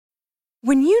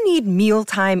When you need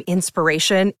mealtime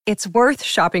inspiration, it's worth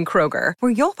shopping Kroger,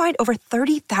 where you'll find over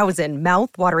 30,000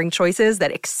 mouth-watering choices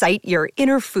that excite your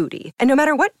inner foodie. And no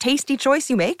matter what tasty choice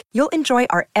you make, you'll enjoy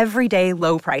our everyday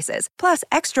low prices, plus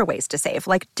extra ways to save,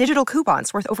 like digital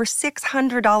coupons worth over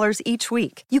 $600 each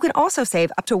week. You can also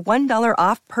save up to $1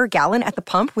 off per gallon at the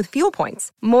pump with fuel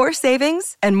points. More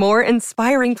savings and more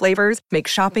inspiring flavors make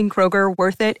shopping Kroger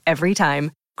worth it every time.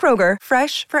 Kroger,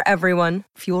 fresh for everyone.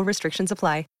 Fuel restrictions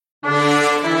apply.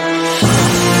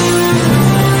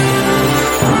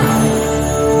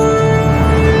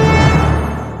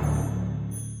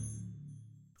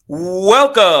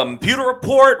 Welcome, Pewter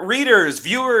Report readers,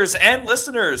 viewers, and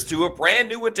listeners to a brand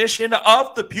new edition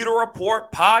of the Pewter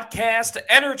Report podcast,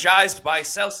 energized by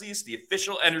Celsius, the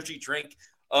official energy drink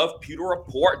of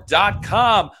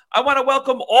PewterReport.com. I want to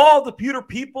welcome all the Pewter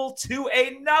people to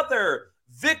another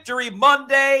Victory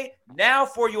Monday, now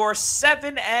for your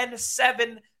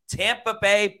 7-7 Tampa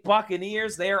Bay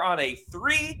Buccaneers. They are on a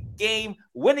 3-game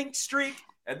winning streak,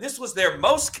 and this was their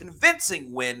most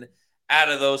convincing win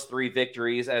out of those 3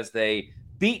 victories as they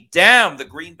beat down the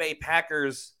Green Bay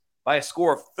Packers by a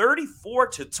score of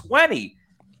 34-20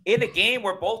 in a game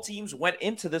where both teams went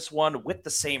into this one with the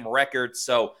same record.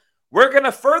 So we're going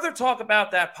to further talk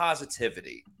about that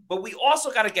positivity, but we also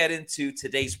got to get into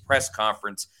today's press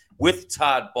conference with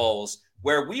Todd Bowles,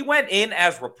 where we went in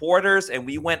as reporters and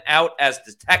we went out as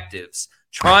detectives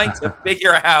trying to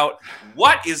figure out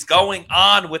what is going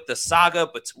on with the saga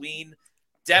between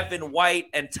Devin White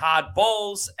and Todd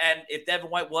Bowles, and if Devin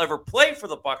White will ever play for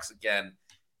the Bucs again,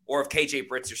 or if KJ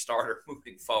Britt's your starter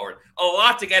moving forward. A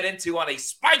lot to get into on a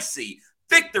spicy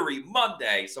Victory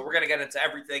Monday. So we're going to get into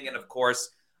everything, and of course,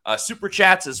 super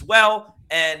chats as well,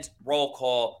 and roll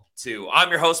call too. I'm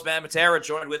your host, Matt Matera.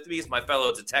 Joined with me is my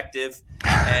fellow detective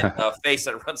and face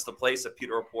that runs the place at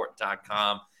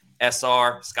PewterReport.com,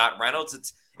 SR Scott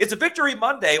Reynolds. It's a Victory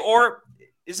Monday, or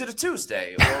is it a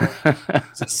Tuesday, or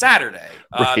is it Saturday?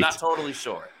 Right. Not totally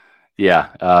sure. Yeah,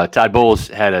 Todd Bowles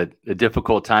had a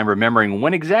difficult time remembering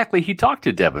when exactly he talked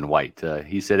to Devin White.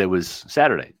 He said it was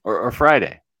Saturday or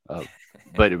Friday,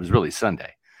 but it was really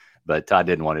Sunday. But Todd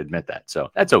didn't want to admit that, so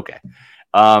that's okay.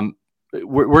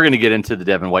 We're going to get into the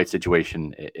Devin White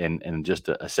situation in just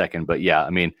a second. But yeah, I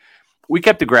mean, we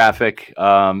kept the graphic.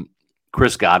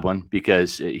 Chris Godwin,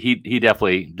 because he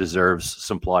definitely deserves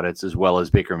some plaudits, as well as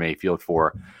Baker Mayfield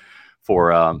for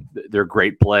their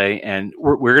great play. And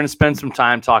we're going to spend some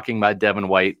time talking about Devin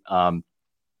White.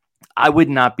 I would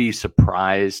not be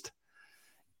surprised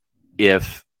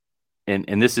if,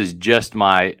 and this is just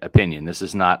my opinion, this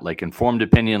is not like informed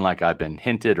opinion, like I've been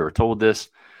hinted or told this,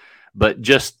 but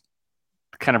just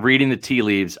kind of reading the tea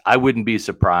leaves, I wouldn't be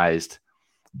surprised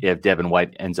if Devin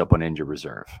White ends up on injured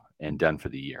reserve and done for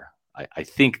the year. I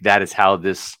think that is how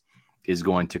this is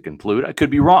going to conclude. I could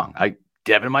be wrong.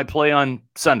 Devin might play on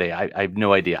Sunday. I have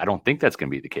no idea. I don't think that's going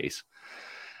to be the case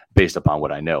based upon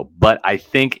what I know. But I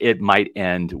think it might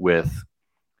end with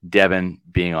Devin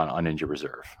being on injured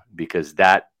reserve, because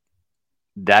that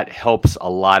helps a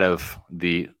lot of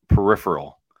the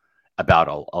peripheral about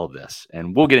all of this.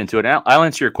 And we'll get into it. I'll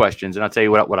answer your questions, and I'll tell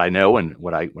you what I know and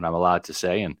what I'm allowed to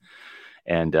say.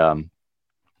 But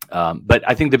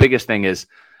I think the biggest thing is,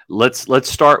 Let's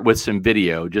start with some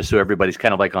video, just so everybody's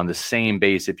kind of like on the same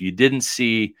base. If you didn't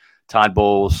see Todd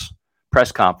Bowles' press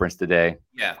conference today,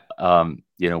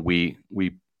 we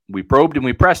probed and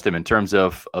we pressed him in terms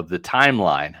of the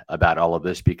timeline about all of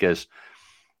this, because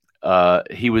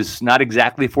he was not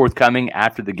exactly forthcoming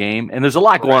after the game. And there's a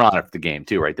lot going on after the game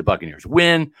too, right? The Buccaneers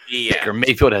win. Yeah. Baker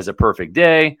Mayfield has a perfect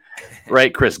day,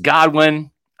 right? Chris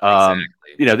Godwin.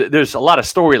 Exactly. There's a lot of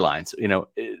storylines.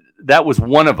 That was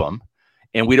one of them.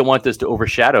 And we don't want this to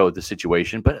overshadow the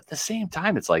situation. But at the same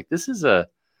time, it's like, this is a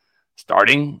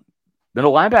starting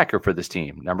middle linebacker for this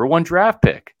team. Number 1 draft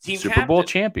pick. Team Super captain. Bowl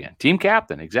champion. Team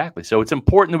captain, exactly. So it's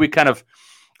important that we kind of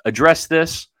address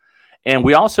this. And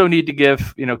we also need to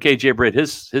give, KJ Britt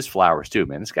his flowers too,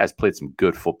 man. This guy's played some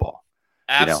good football.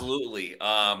 Absolutely.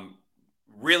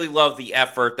 Really love the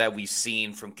effort that we've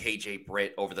seen from KJ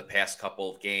Britt over the past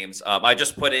couple of games. I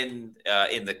just put in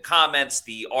the comments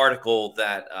the article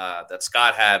that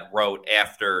Scott had wrote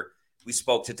after we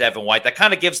spoke to Devin White. That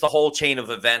kind of gives the whole chain of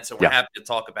events, and we're happy to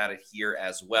talk about it here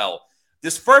as well.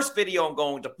 This first video I'm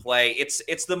going to play,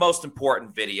 it's the most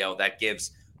important video that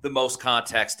gives the most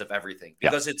context of everything,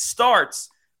 because it starts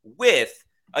with,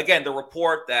 again, the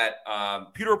report that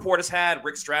Pewter Report has had,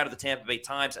 Rick Stroud of the Tampa Bay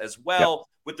Times as well,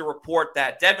 with the report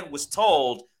that Devin was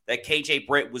told that KJ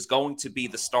Britt was going to be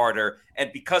the starter.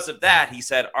 And because of that, he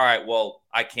said, all right, well,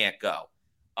 I can't go.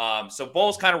 So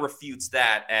Bowles kind of refutes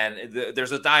that, and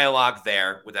there's a dialogue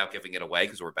there without giving it away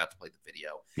because we're about to play the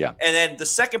video. Yeah. And then the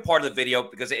second part of the video,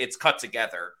 because it's cut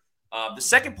together, the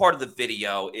second part of the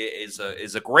video is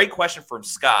a great question from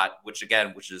Scott, which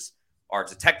is our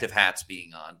detective hats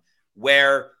being on,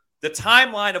 where the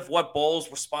timeline of what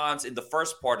Bowles responds in the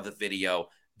first part of the video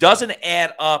doesn't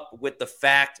add up with the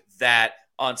fact that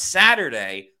on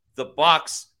Saturday, the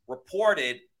Bucs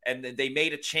reported and they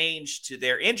made a change to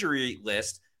their injury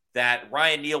list that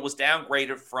Ryan Neal was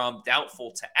downgraded from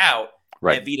doubtful to out.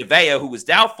 Right. And Vita Vea, who was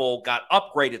doubtful, got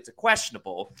upgraded to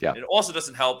questionable. Yeah. And it also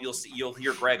doesn't help. You'll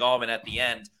hear Greg Allman at the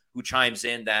end, who chimes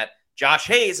in that Josh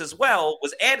Hayes as well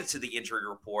was added to the injury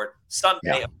report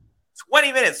Sunday,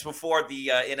 20 minutes before the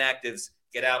inactives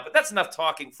get out. But that's enough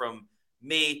talking from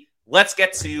me. Let's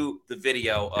get to the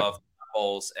video of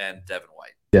Bowles and Devin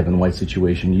White. Devin White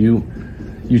situation.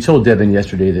 You told Devin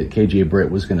yesterday that KJ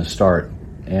Britt was going to start,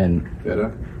 and did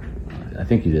I? I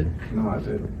think you did. No, I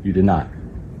didn't. You did not.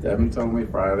 Devin told me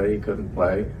Friday he couldn't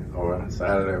play, or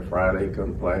Saturday or Friday he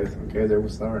couldn't play. So KJ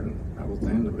was starting. That was the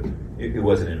end of it. It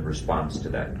wasn't in response to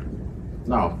that.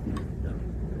 No.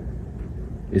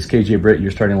 Is KJ Britt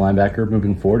your starting linebacker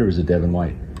moving forward, or is it Devin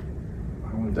White?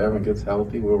 When Devin gets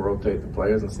healthy, we'll rotate the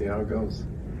players and see how it goes.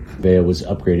 Vea was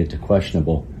upgraded to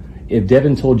questionable. If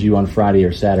Devin told you on Friday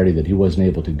or Saturday that he wasn't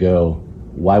able to go,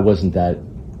 why wasn't that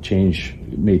change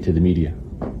made to the media?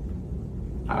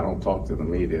 I don't talk to the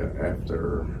media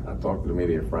after I talked to the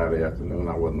media Friday afternoon.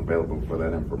 I wasn't available for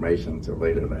that information until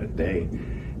later that day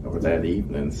or that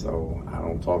evening, so I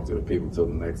don't talk to the people till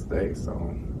the next day.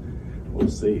 So we'll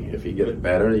see. If he gets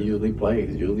better, he usually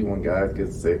plays. Usually when guys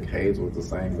get sick, Hayes was the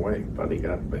same way, but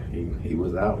he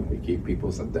was out. We keep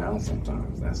people down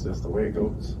sometimes. That's just the way it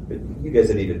goes. But you guys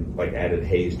had even added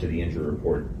Hayes to the injury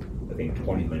report, I think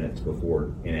 20 minutes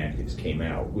before inactives came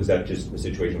out. Was that just a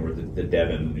situation where the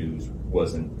Devin news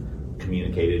wasn't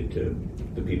communicated to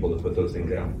the people that put those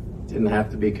things out? Didn't have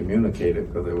to be communicated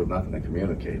because there was nothing to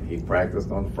communicate. He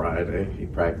practiced on Friday. He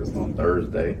practiced on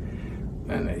Thursday.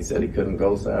 And he said he couldn't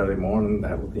go Saturday morning.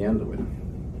 That was the end of it.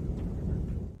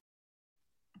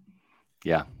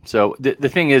 Yeah. So the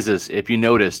thing is if you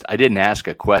noticed, I didn't ask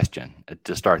a question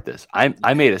to start this.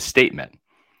 I made a statement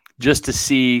just to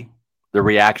see the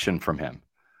reaction from him.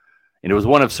 And it was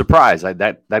one of surprise.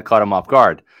 That caught him off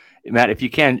guard. Matt, if you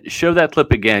can, show that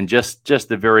clip again, just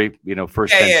the very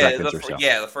first 10 seconds or so.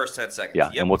 Yeah, the first 10 seconds.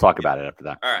 Yeah, and we'll talk about it after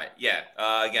that. All right, yeah.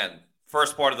 Again,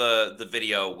 first part of the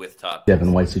video with Todd.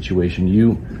 Devin White situation.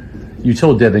 You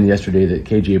told Devin yesterday that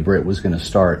KJ Britt was going to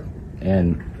start,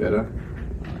 and did I?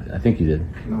 I think you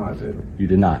did. No, I didn't. You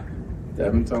did not.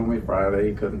 Devin told me Friday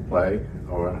he couldn't play,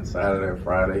 or Saturday or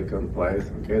Friday he couldn't play.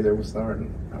 So KJ was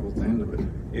starting. That was the end of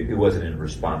it. It wasn't in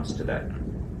response to that.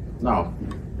 No.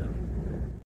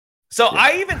 So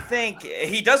I even think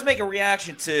he does make a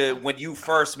reaction to when you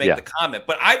first make the comment,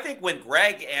 but I think when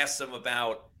Greg asked him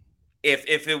about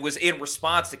if it was in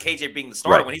response to KJ being the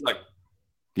starter, when he's like,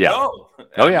 no.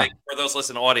 Oh, yeah. For those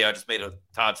listening to audio, I just made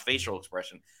Todd's facial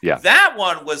expression. Yeah. That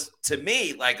one was, to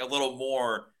me, like a little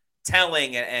more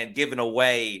telling and giving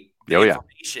away the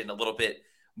information a little bit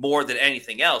more than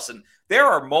anything else. And there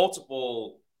are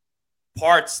multiple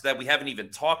parts that we haven't even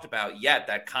talked about yet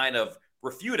that kind of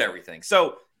refute everything.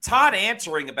 So Todd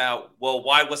answering about, well,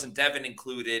 why wasn't Devin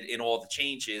included in all the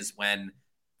changes when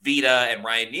Vita and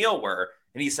Ryan Neal were?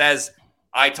 And he says,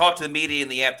 I talked to the media in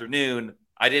the afternoon.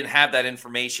 I didn't have that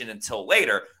information until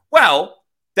later. Well,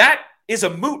 that is a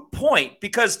moot point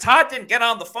because Todd didn't get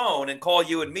on the phone and call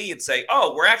you and me and say,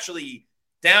 oh, we're actually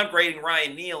downgrading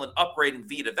Ryan Neal and upgrading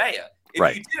Vita Vea.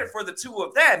 If you did it for the two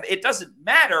of them, it doesn't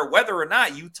matter whether or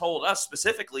not you told us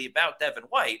specifically about Devin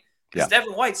White, because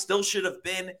Devin White still should have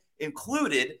been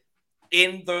included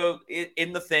in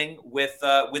the thing with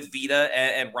Vita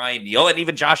and Ryan Neal and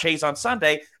even Josh Hayes on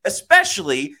Sunday,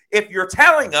 especially if you're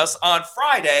telling us on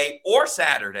Friday or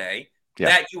Saturday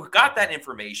that you got that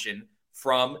information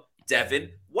from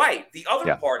Devin White. The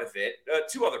other part of it,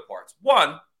 two other parts.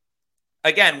 One,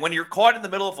 again, when you're caught in the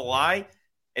middle of a lie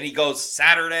and he goes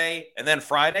Saturday and then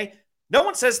Friday, no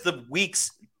one says the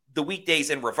weekdays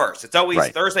in reverse. It's always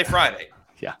Thursday, Friday,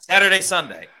 Saturday,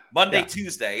 Sunday, Monday,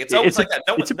 Tuesday. It's always like that.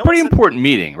 It's a pretty important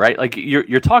meeting, right? Like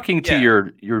you're talking to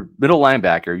your middle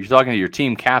linebacker, you're talking to your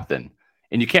team captain,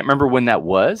 and you can't remember when that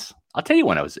was. I'll tell you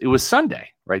when it was. It was Sunday,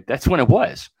 right? That's when it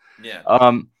was. Yeah.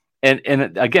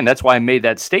 And again, that's why I made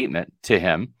that statement to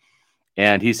him,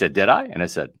 and he said, "Did I?" And I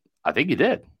said, "I think you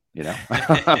did."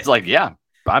 I was like, "Yeah,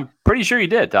 I'm pretty sure you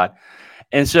did, Todd."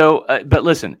 And so, but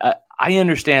listen, I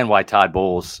understand why Todd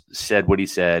Bowles said what he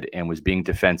said and was being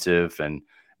defensive and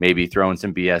maybe throwing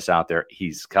some BS out there.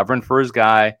 He's covering for his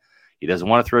guy. He doesn't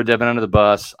want to throw Devin under the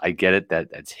bus. I get it.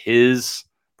 That's his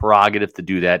prerogative to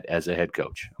do that as a head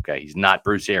coach. Okay. He's not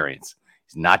Bruce Arians.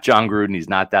 He's not John Gruden. He's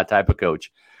not that type of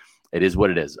coach. It is what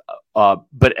it is.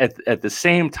 But at the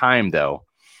same time, though,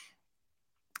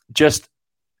 just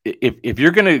if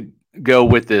you're going to go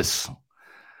with this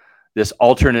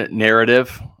alternate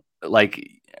narrative, like,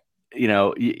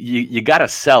 you got to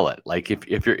sell it. Like if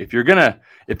there's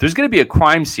going to be a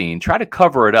crime scene, try to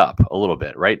cover it up a little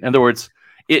bit, right? In other words,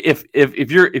 if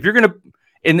you're going to,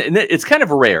 and it's kind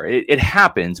of rare. It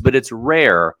happens, but it's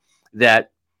rare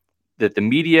that the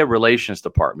media relations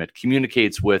department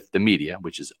communicates with the media,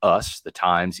 which is us, the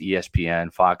Times,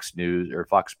 ESPN, Fox News, or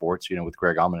Fox Sports, with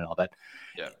Greg Allman and all that,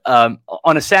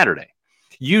 on a Saturday.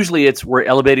 Usually we're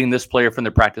elevating this player from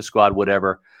the practice squad,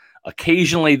 whatever.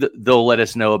 Occasionally they'll let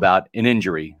us know about an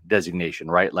injury designation,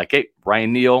 right? Like, hey,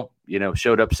 Ryan Neal,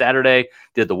 showed up Saturday,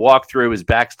 did the walkthrough, his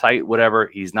back's tight, whatever.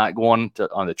 He's not going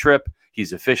on the trip.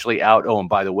 He's officially out. Oh, and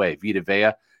by the way, Vita Vea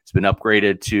has been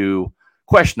upgraded to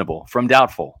questionable from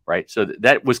doubtful, right? So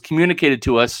that was communicated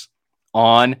to us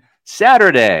on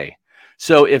Saturday.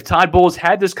 So if Todd Bowles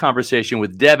had this conversation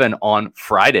with Devin on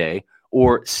Friday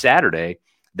or Saturday,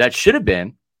 that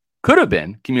could have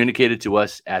been communicated to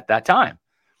us at that time.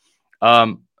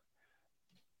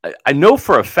 I know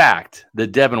for a fact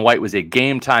that Devin White was a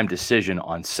game time decision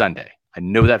on Sunday. I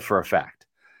know that for a fact.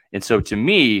 And so to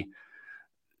me,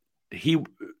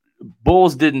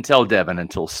 Bowles didn't tell Devin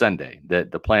until Sunday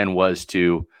that the plan was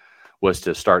to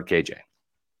start KJ.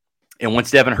 And once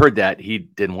Devin heard that, he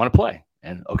didn't want to play.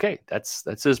 And okay, that's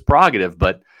his prerogative,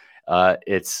 but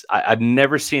I've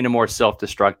never seen a more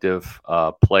self-destructive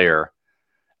player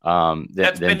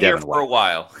that's been here for a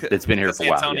while. It's been here for a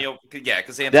while.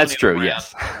 Because Antonio that's true. Brown,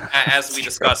 yes, as we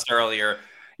discussed earlier,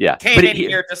 yeah, came in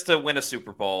here just to win a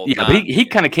Super Bowl. Yeah, but he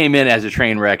kind of came in as a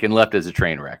train wreck and left as a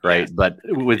train wreck, right? Yeah. But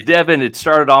with Devin, it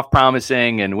started off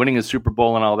promising and winning a Super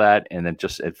Bowl and all that, and then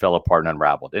it fell apart and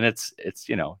unraveled. And it's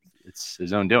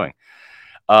his own doing.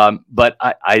 But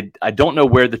I don't know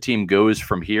where the team goes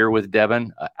from here with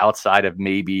Devin, outside of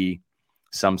maybe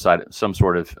some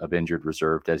sort of injured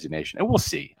reserve designation. And we'll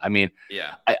see. I mean,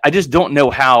 I just don't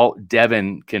know how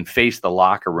Devin can face the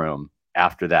locker room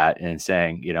after that and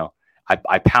saying,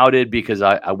 I pouted because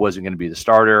I wasn't going to be the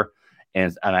starter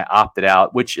and I opted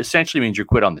out, which essentially means you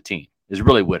quit on the team is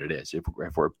really what it is. If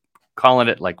we're calling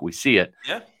it like we see it,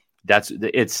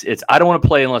 it's I don't want to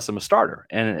play unless I'm a starter.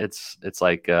 And it's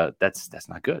like, that's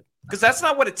not good. Because that's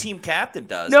not what a team captain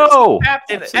does. No,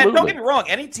 captain, and don't get me wrong,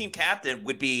 any team captain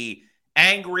would be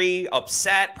angry,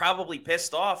 upset, probably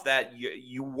pissed off that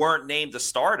you weren't named a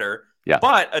starter. Yeah.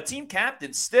 But a team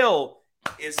captain still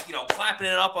is, clapping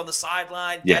it up on the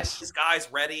sideline, getting his guys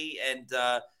ready, and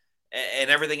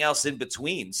everything else in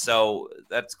between. So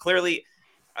that's clearly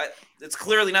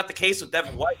not the case with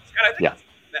Devin White. And I think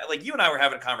like you and I were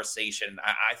having a conversation.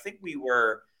 I think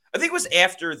it was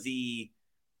after the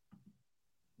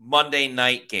Monday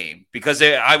night game, because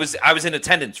I was in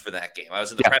attendance for that game. I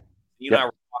was in the press. You and I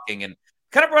were talking and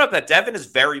kind of brought up that Devin is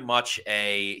very much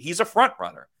he's a front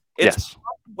runner. It's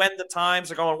when the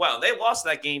times are going well. They lost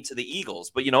that game to the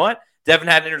Eagles, but you know what? Devin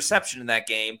had an interception in that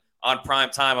game on prime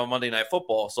time on Monday Night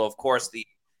Football. So of course the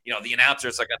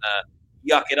announcers are gonna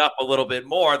yuck it up a little bit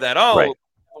more that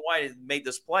why made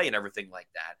this play and everything like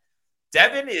that.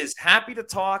 Devin is happy to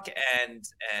talk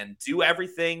and do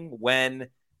everything when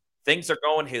things are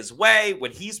going his way,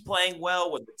 when he's playing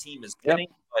well, when the team is winning.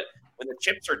 But when the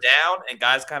chips are down and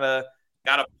guys kind of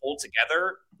got to pull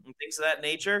together and things of that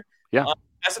nature,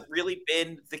 hasn't really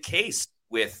been the case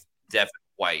with Devin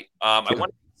White. I want to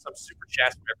get some super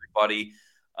chats from everybody.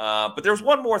 But there's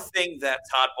one more thing that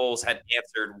Todd Bowles had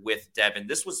answered with Devin.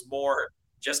 This was more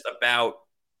just about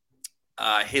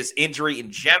his injury in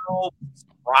general.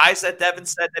 Surprised that Devin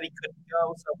said that he couldn't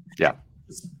go. So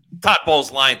Todd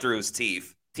Bowles lying through his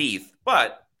teeth.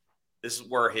 But this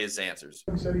were his answers.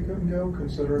 He said he couldn't go,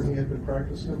 considering he had been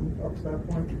practicing up to that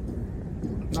point.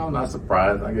 No, I'm not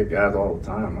surprised. I get guys all the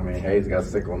time. I mean, Hayes got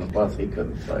sick on the bus. He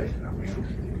couldn't play. I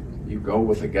mean, you go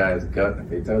with the guy's gut.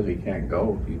 If he tells you he can't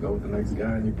go, you go with the next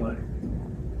guy and you play.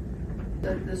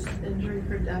 This injury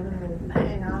for Devin will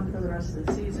hang on for the rest of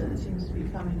the season. It seems to be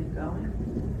coming and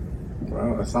going.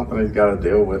 Well, it's something he's got to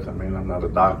deal with. I mean, I'm not a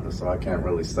doctor, so I can't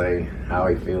really say how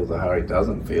he feels or how he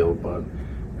doesn't feel. But,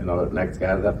 the next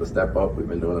guys have to step up. We've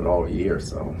been doing it all year,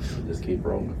 so just keep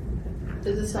rolling.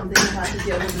 Is this something you have to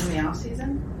deal with in the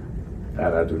offseason?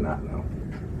 That I do not know.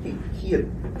 He had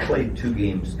played 2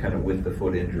 games kind of with the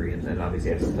foot injury, and then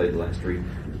obviously hasn't played the last 3.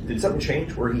 Did something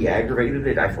change where he aggravated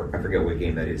it? I forget what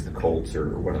game that is, the Colts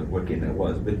or what game that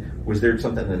was. But was there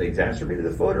something that exacerbated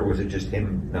the foot, or was it just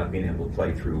him not being able to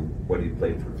play through what he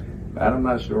played through? That I'm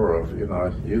not sure of.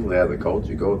 Usually as a coach,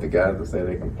 you go with the guys that say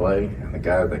they can play, and the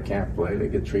guys that can't play, they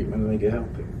get treatment and they get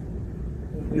healthy.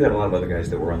 You had a lot of other guys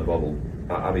that were on the bubble.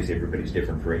 Obviously, everybody's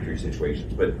different for injury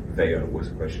situations, but Vega was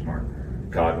a question mark.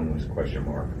 Godwin was a question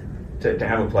mark. To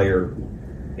have a player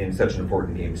in such an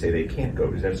important game say they can't go,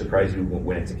 does that surprise you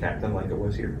when it's a captain like it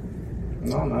was here?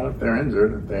 No, not if they're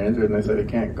injured. If they're injured and they say they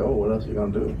can't go, what else are you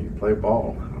going to do? You play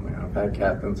ball. I mean, I've had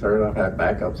captains hurt. I've had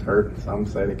backups hurt. Some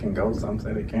say they can go, some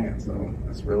say they can't. So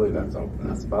that's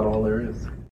about all there is.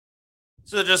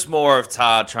 So just more of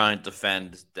Todd trying to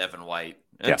defend Devin White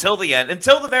until the end,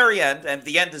 until the very end, and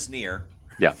the end is near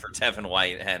for Devin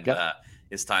White and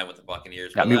his time with the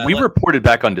Buccaneers. I mean, we reported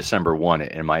back on December 1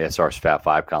 in my SR's Fat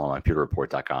 5 column on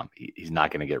pewterreport.com. He's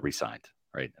not going to get re-signed,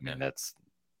 right? I mean,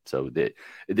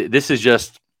 this is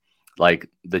just like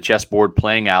the chessboard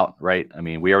playing out, right? I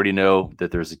mean, we already know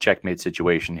that there's a checkmate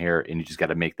situation here, and you just got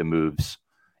to make the moves,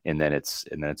 and then it's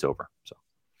over. So,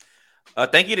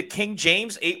 thank you to King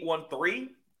James 813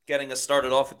 getting us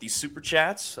started off with these super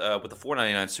chats with the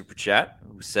 $4.99 super chat,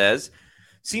 who says,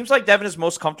 "Seems like Devin is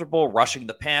most comfortable rushing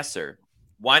the passer.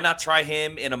 Why not try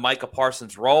him in a Micah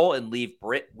Parsons role and leave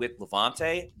Britt with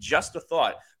Levante? Just a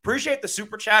thought." Appreciate the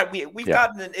super chat. We've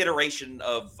gotten an iteration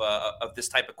of this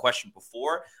type of question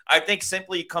before. I think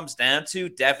simply it comes down to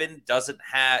Devin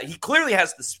he clearly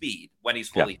has the speed when he's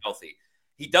fully healthy.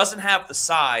 He doesn't have the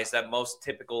size that most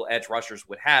typical edge rushers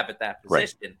would have at that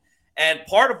position. Right. And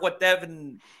part of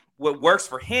what works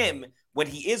for him when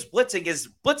he is blitzing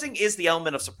is the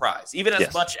element of surprise. Even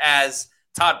as much as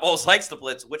Todd Bowles likes to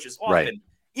blitz, which is often. Right.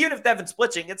 Even if Devin's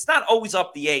blitzing, it's not always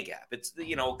up the A gap. It's,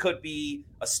 it could be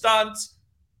a stunt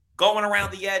going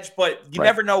around the edge, but you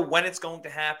never know when it's going to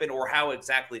happen or how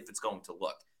exactly if it's going to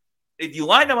look. If you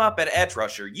line him up at edge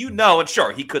rusher, and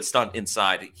sure, he could stunt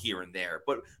inside here and there,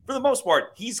 but for the most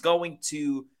part, he's going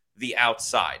to the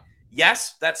outside.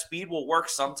 Yes, that speed will work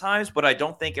sometimes, but I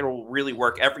don't think it will really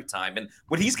work every time. And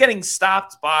when he's getting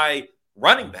stopped by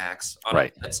running backs,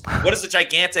 what is a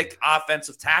gigantic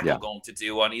offensive tackle going to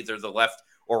do on either the left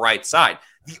or right side?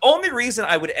 The only reason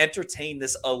I would entertain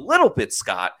this a little bit,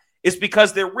 Scott, is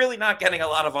because they're really not getting a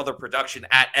lot of other production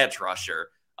at edge rusher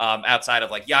outside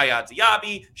of like Yaya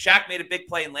Diaby. Shaq made a big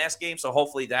play in last game, so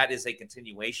hopefully that is a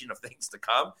continuation of things to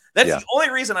come. That's the only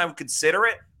reason I would consider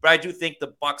it, but I do think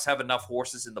the Bucs have enough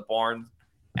horses in the barn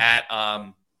at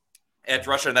edge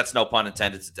rusher, and that's no pun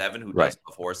intended to Devin, who does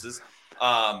love horses.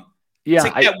 To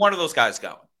get one of those guys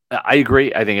going. I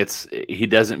agree. I think he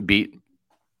doesn't beat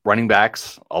running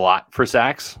backs a lot for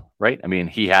sacks, right? I mean,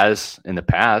 he has in the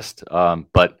past,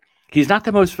 but he's not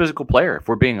the most physical player, if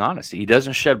we're being honest. He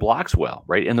doesn't shed blocks well,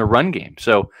 right, in the run game.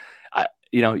 So,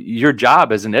 your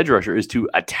job as an edge rusher is to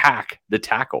attack the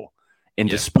tackle and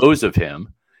dispose of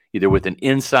him either with an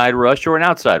inside rush or an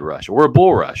outside rush or a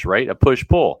bull rush, right, a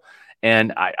push-pull.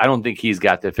 And I don't think he's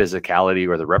got the physicality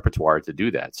or the repertoire to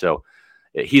do that. So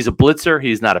he's a blitzer.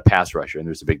 He's not a pass rusher, and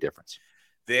there's a big difference.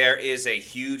 There is a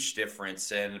huge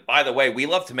difference. And by the way, we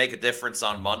love to make a difference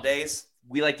on Mondays.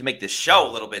 We like to make this show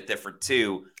a little bit different,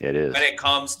 too. It is. When it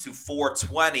comes to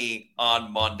 420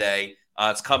 on Monday,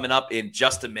 it's coming up in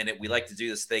just a minute. We like to do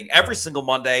this thing every single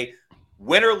Monday,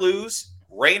 win or lose,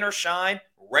 rain or shine,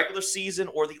 regular season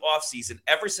or the off season,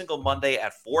 every single Monday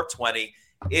at 420.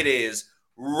 It is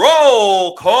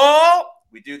roll call.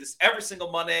 We do this every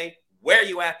single Monday. Where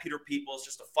you at, Peter People? It's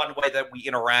just a fun way that we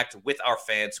interact with our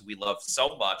fans who we love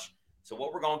so much. So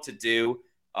what we're going to do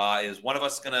is one of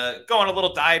us going to go on a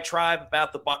little diatribe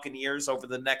about the Buccaneers over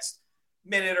the next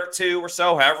minute or two or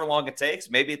so, however long it takes.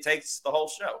 Maybe it takes the whole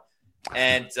show.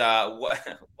 And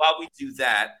while we do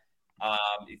that,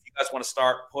 if you guys want to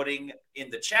start putting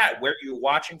in the chat where you're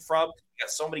watching from, we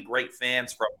got so many great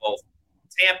fans from both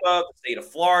Tampa, the state of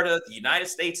Florida, the United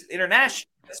States, and international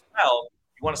as well.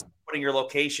 If you want to start putting your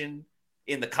location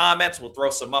in the comments, we'll throw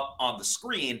some up on the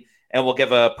screen, and we'll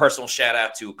give a personal shout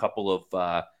out to a couple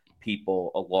of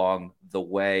people along the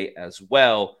way as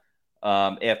well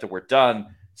after we're done.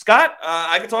 Scott,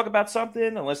 I can talk about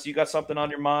something unless you got something on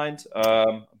your mind.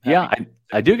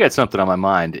 I do get something on my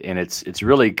mind, and it's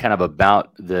really kind of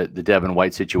about the Devin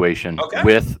White situation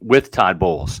with Todd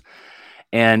Bowles,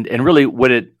 and really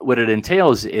what it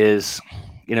entails is,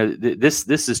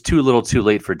 this is too little, too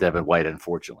late for Devin White,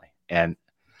 unfortunately. And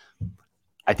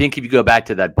I think if you go back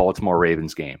to that Baltimore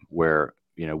Ravens game where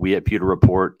we at Pewter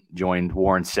Report joined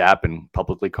Warren Sapp in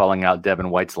publicly calling out Devin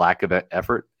White's lack of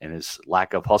effort and his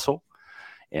lack of hustle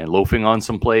and loafing on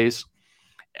some plays.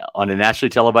 on a nationally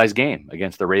televised game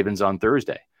against the Ravens on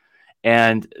Thursday.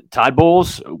 And Todd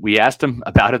Bowles, we asked him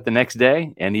about it the next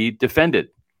day, and he defended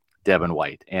Devin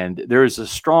White. And there's a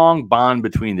strong bond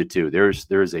between the two.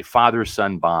 There's a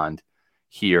father-son bond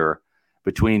here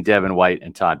between Devin White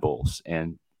and Todd Bowles.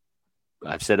 And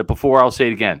I've said it before, I'll say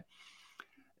it again.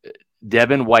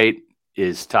 Devin White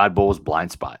is Todd Bowles'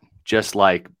 blind spot, just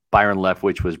like Byron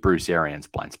Leftwich was Bruce Arians'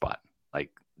 blind spot. Like,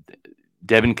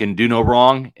 Devin can do no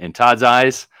wrong in Todd's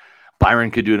eyes. Byron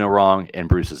could do no wrong in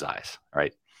Bruce's eyes,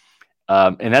 right?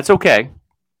 And that's okay.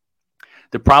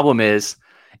 The problem is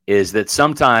that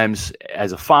sometimes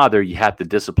as a father, you have to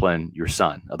discipline your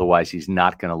son. Otherwise, he's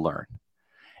not going to learn.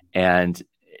 And,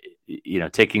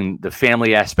 taking the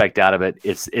family aspect out of it,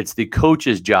 it's the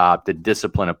coach's job to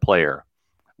discipline a player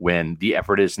when the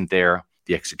effort isn't there,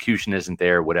 the execution isn't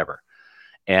there, whatever.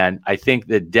 And I think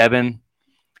that Devin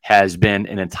has been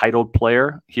an entitled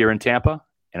player here in Tampa.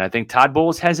 And I think Todd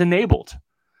Bowles has enabled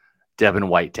Devin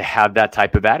White to have that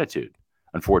type of attitude,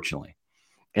 unfortunately.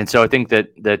 And so I think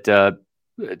that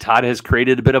Todd has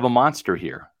created a bit of a monster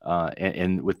here,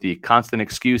 and with the constant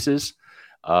excuses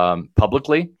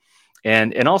publicly.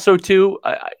 And also, too,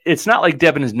 it's not like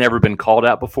Devin has never been called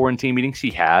out before in team meetings. He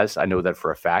has. I know that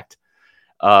for a fact.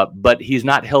 But he's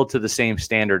not held to the same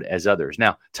standard as others.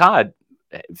 Now, Todd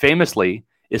famously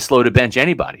is slow to bench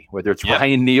anybody, whether it's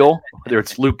Ryan Neal, whether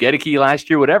it's Luke Gedeke last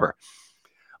year, whatever.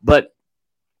 But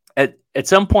at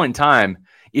some point in time,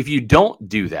 if you don't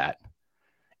do that,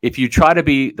 if you try to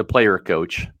be the player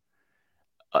coach,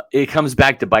 it comes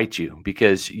back to bite you,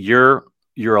 because you're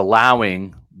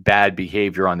allowing bad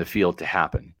behavior on the field to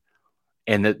happen.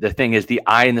 And the thing is, the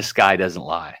eye in the sky doesn't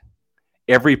lie.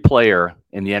 Every player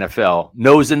in the NFL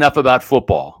knows enough about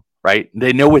football, right?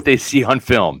 They know what they see on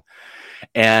film.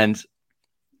 And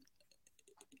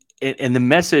the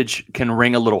message can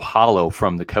ring a little hollow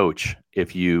from the coach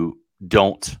if you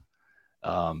don't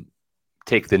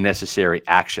take the necessary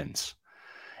actions.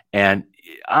 And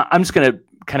I'm just going to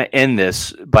kind of end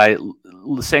this by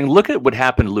saying, look at what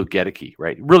happened to Luke Gedeke,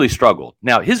 right? Really struggled.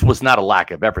 Now, his was not a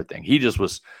lack of everything. He just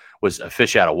was a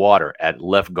fish out of water at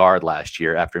left guard last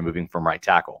year after moving from right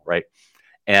tackle, right?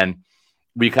 And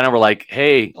we kind of were like,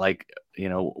 hey,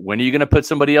 when are you going to put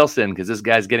somebody else in? Because this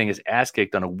guy's getting his ass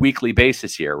kicked on a weekly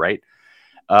basis here, right?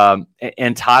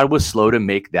 And Todd was slow to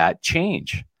make that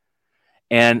change.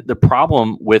 And the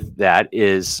problem with that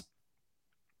is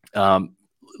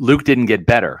Luke didn't get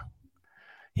better.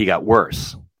 He got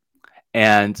worse.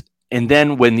 And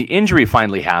then when the injury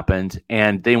finally happened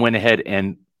and they went ahead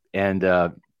and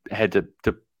had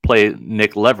to play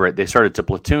Nick Leverett, they started to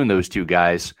platoon those two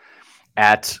guys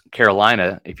at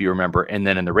Carolina, if you remember. And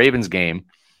then in the Ravens game,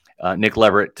 Nick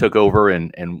Leverett took over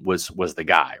and was the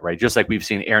guy, right? Just like we've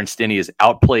seen Aaron Stinney has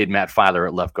outplayed Matt Filer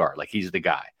at left guard. Like, he's the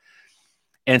guy.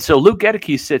 And so Luke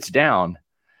Gedeke sits down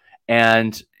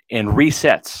and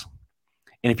resets.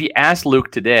 And if you ask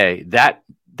Luke today, that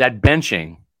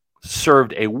benching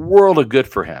served a world of good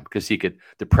for him, because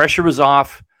the pressure was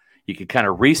off. He could kind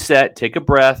of reset, take a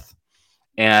breath,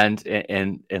 and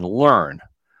learn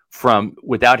from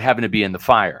without having to be in the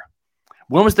fire.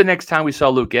 When was the next time we saw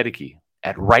Luke Gedeke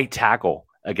at right tackle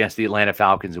against the Atlanta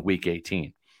Falcons in Week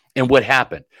 18? And what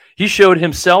happened? He showed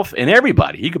himself and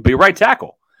everybody he could be right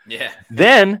tackle. Yeah.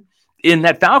 Then in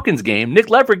that Falcons game, Nick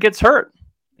Leverett gets hurt,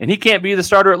 and he can't be the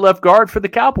starter at left guard for the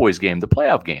Cowboys game, the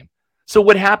playoff game. So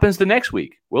what happens the next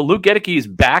week? Well, Luke Gedeke is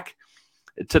back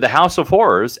to the House of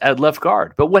Horrors at left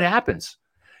guard. But what happens?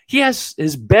 He has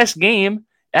his best game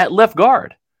at left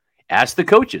guard. Ask the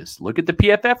coaches. Look at the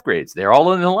PFF grades. They're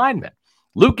all in alignment.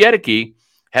 Luke Gedeke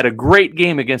had a great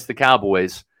game against the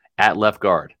Cowboys at left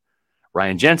guard.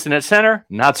 Ryan Jensen at center,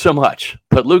 not so much.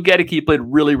 But Luke Gedeke played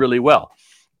really, really well.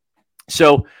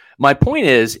 So my point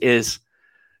is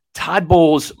Todd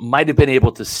Bowles might have been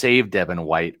able to save Devin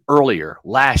White earlier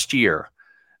last year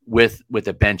with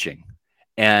a benching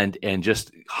and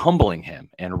just humbling him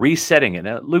and resetting it.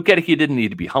 Now, Luke Gedeke didn't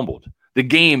need to be humbled. The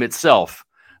game itself,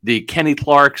 the Kenny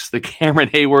Clarks, the Cameron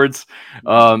Haywards,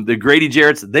 the Grady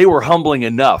Jarretts, they were humbling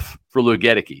enough for Luke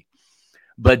Gedeke.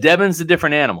 But Devin's a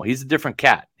different animal. He's a different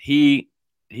cat. He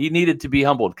needed to be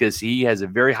humbled because he has a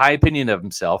very high opinion of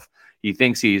himself. He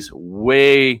thinks he's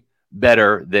way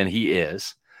better than he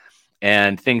is,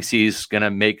 and thinks he's going to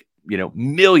make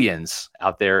millions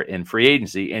out there in free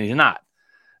agency, and he's not,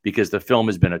 because the film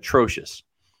has been atrocious.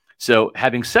 So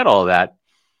having said all of that,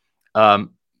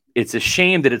 it's a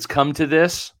shame that it's come to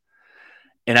this.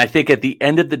 And I think at the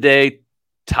end of the day,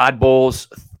 Todd Bowles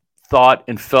thought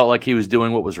and felt like he was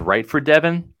doing what was right for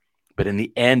Devin. But in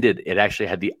the end, it actually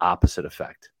had the opposite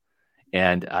effect.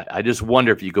 And I just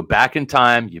wonder, if you go back in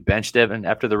time, you bench Devin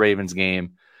after the Ravens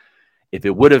game, if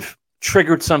it would have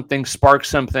triggered something, sparked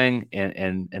something,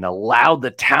 and allowed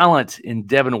the talent in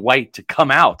Devin White to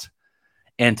come out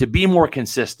and to be more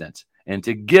consistent and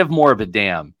to give more of a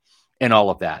damn and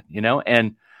all of that,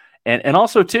 and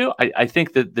also too, I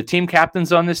think that the team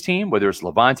captains on this team, whether it's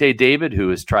Levante David, who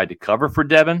has tried to cover for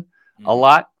Devin a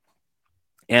lot,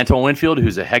 Antoine Winfield,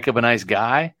 who's a heck of a nice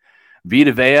guy,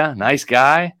 Vita Vea, nice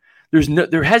guy.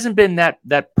 There hasn't been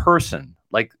that person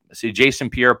like, say, Jason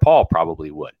Pierre-Paul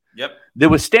probably would. Yep. That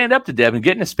would stand up to Devin,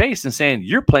 get in his space and saying,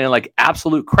 "You're playing like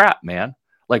absolute crap, man.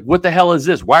 Like, what the hell is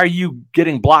this? Why are you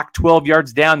getting blocked 12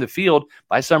 yards down the field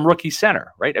by some rookie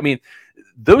center?" Right? I mean,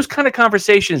 those kind of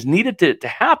conversations needed to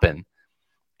happen,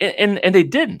 and they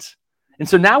didn't. And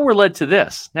so now we're led to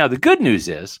this. Now, the good news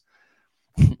is,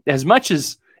 as much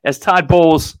as Todd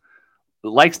Bowles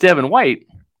likes Devin White,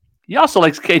 he also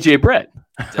likes KJ Britt.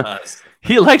 He does.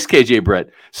 He likes KJ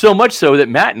Britt so much so that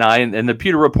Matt and I and the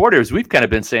Pewter reporters, we've kind of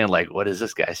been saying, like, what does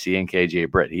this guy see in KJ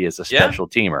Britt? He is a special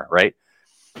teamer, right?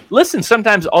 Listen,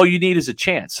 sometimes all you need is a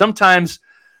chance. Sometimes,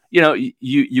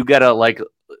 you got to like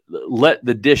let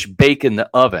the dish bake in the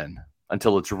oven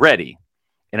until it's ready.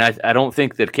 And I don't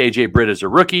think that KJ Britt as a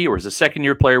rookie or as a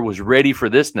second-year player was ready for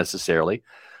this necessarily.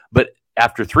 But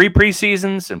after 3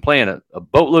 preseasons and playing a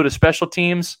boatload of special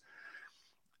teams,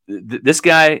 this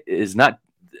guy is not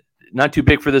too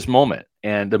big for this moment.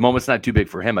 And the moment's not too big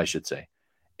for him, I should say.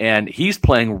 And he's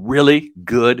playing really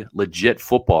good, legit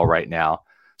football right now.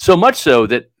 So much so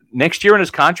that next year in his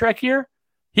contract year,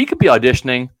 he could be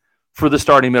auditioning for the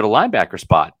starting middle linebacker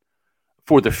spot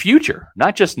for the future,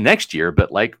 not just next year,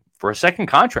 but like for a second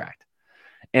contract.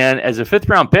 And as a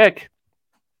 5th-round pick,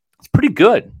 it's pretty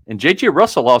good. And J.J.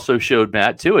 Russell also showed,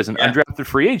 Matt, too, as an undrafted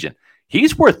free agent.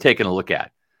 He's worth taking a look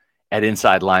at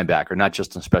inside linebacker, not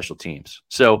just on special teams.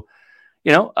 So,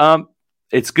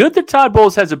 it's good that Todd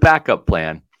Bowles has a backup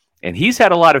plan, and he's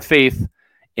had a lot of faith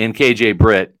in KJ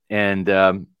Britt. And,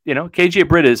 KJ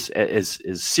Britt is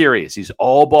serious. He's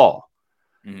all ball.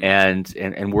 Mm-hmm.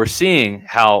 And we're seeing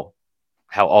how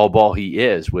all ball he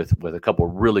is with a couple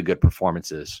of really good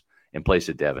performances in place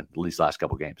of Devin, at least last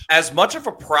couple games. As much of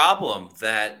a problem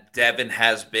that Devin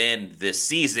has been this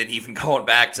season, even going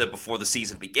back to before the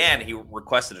season began, he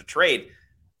requested a trade.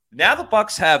 Now the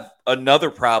Bucs have another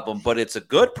problem, but it's a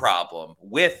good problem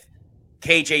with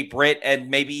KJ Britt and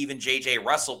maybe even JJ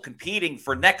Russell competing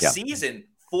for next season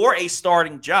for a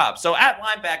starting job. So at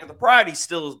linebacker, the priority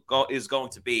still is going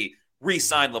to be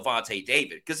re-sign Levante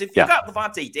David. Because if you got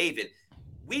Levante David,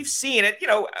 we've seen it.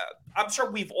 I'm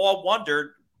sure we've all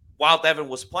wondered while Devin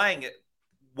was playing it,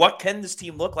 what can this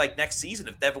team look like next season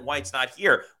if Devin White's not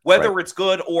here, whether it's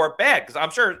good or bad? Because I'm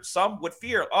sure some would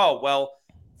fear,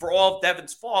 for all of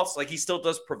Devin's faults, like he still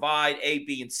does provide A,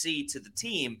 B, and C to the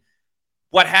team.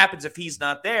 What happens if he's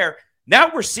not there?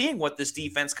 Now we're seeing what this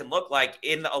defense can look like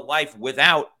in a life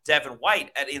without Devin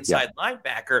White at inside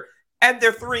linebacker, and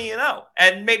they're 3-0.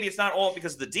 And maybe it's not all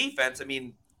because of the defense. I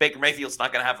mean, Baker Mayfield's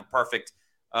not going to have a perfect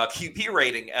QB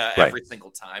rating every single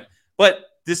time. But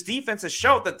this defense has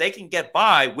shown that they can get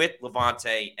by with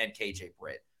Levante and KJ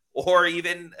Britt, or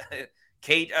even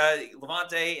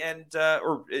Levante and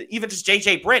or even just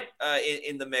JJ Britt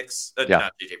in the mix. Not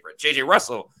JJ Britt, JJ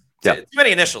Russell. Too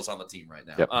many initials on the team right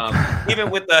now. Even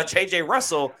with JJ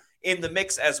Russell in the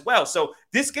mix as well. So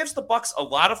this gives the Bucs a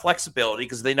lot of flexibility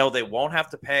because they know they won't have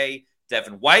to pay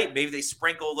Devin White. Maybe they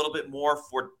sprinkle a little bit more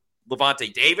for Levante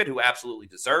David, who absolutely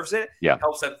deserves it.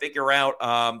 Helps them figure out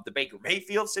the Baker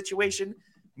Mayfield situation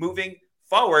moving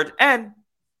forward. And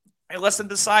lets them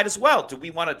decide as well, do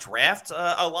we want to draft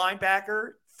a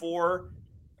linebacker for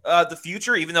the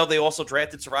future, even though they also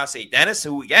drafted Sarase Dennis,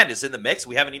 who, again, is in the mix.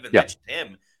 We haven't even mentioned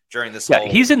him during this whole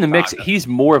he's in the mix. He's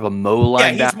more of a Mo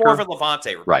linebacker. Yeah, he's more of a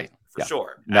Levante recruit, for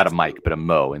sure. Not a Mike, but a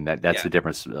Mo, and that's the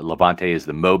difference. Levante is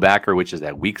the Mo backer, which is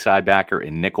that weak side backer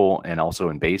in nickel and also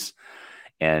in base.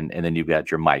 And then you've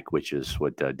got your Mike, which is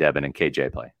what Devin and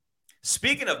KJ play.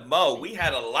 Speaking of Mo, we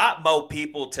had a lot Mo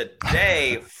people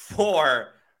today for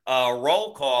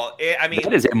roll call. I mean,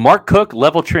 that is a Mark Cook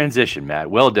level transition,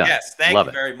 Matt. Well done. Yes, thank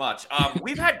you very much.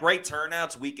 We've had great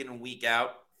turnouts week in and week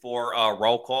out for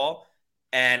roll call,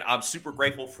 and I'm super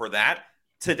grateful for that.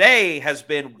 Today has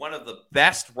been one of the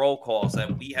best roll calls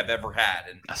that we have ever had.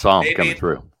 And I saw him coming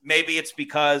through. Maybe it's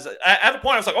because at the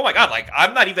point I was like, oh my God, like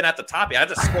I'm not even at the top yet. I had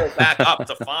to scroll back up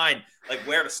to find like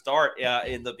where to start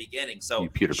in the beginning. So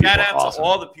shout out to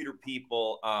all the Pewter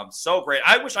people. So great.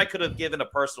 I wish I could have given a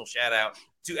personal shout out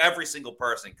to every single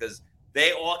person because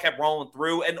they all kept rolling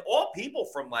through, and all people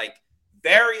from like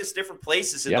various different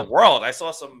places in the world. I saw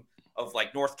some of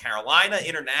like North Carolina,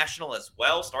 international as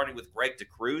well, starting with Greg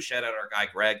DeCruz. Shout out our guy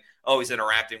Greg, always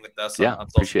interacting with us on social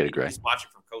appreciate media. it, Greg. He's watching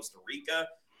from Costa Rica.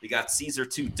 We got Caesar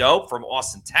 2 Dope from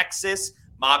Austin, Texas.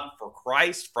 Mobbing for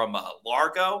Christ from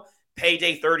Largo.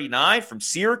 Payday 39 from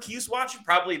Syracuse watching.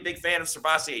 Probably a big fan of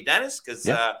Servassier Dennis because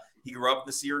he grew up in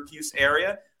the Syracuse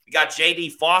area. We got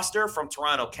JD Foster from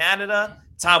Toronto, Canada.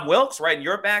 Tom Wilkes right in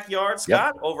your backyard,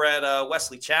 Scott, over at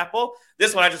Wesley Chapel.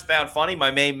 This one I just found funny. My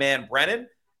main man, Brennan,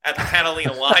 at the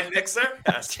Catalina Line Mixer.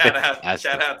 Shout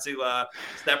out to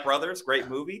Step Brothers. Great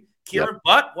movie. Kieran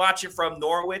Butt watching from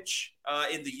Norwich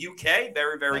in the UK.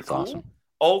 Very, very That's cool. awesome.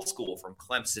 Old school from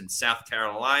Clemson, South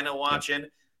Carolina watching.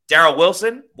 Daryl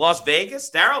Wilson, Las Vegas.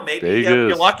 Daryl, maybe if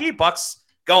you're lucky, Bucs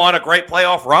go on a great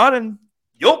playoff run, and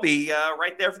you'll be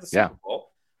right there for the Super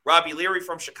Bowl. Robbie Leary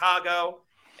from Chicago.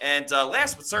 And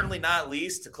last but certainly not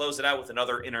least, to close it out with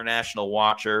another international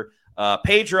watcher,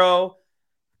 Pedro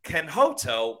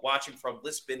Canhoto watching from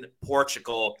Lisbon,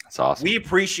 Portugal. That's awesome. We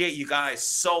appreciate you guys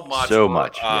so much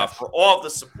for all of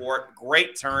the support.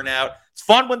 Great turnout. It's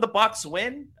fun when the Bucs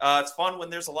win. It's fun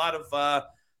when there's a lot of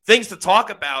things to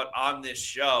talk about on this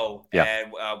show.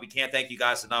 And we can't thank you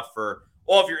guys enough for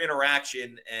all of your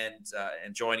interaction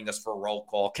and joining us for a roll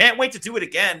call. Can't wait to do it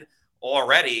again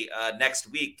already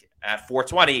next week at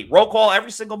 4:20. Roll call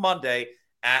every single Monday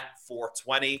at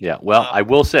 4:20. Yeah, well, I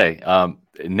will say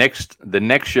the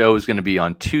next show is going to be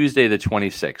on Tuesday the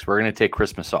 26th. We're going to take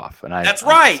Christmas off, and that's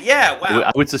right. Yeah, wow.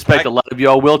 I would suspect a lot of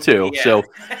y'all will too. Yeah. So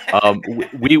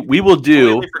we will do.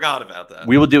 Completely forgot about that.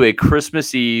 We will do a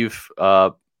Christmas Eve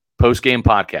post game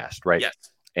podcast, right? Yes.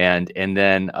 And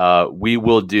then we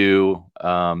will do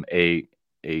a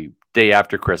day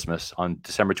after Christmas on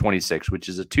December 26th, which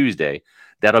is a Tuesday.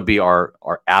 That'll be our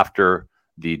after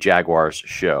the Jaguars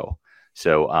show.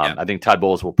 So I think Todd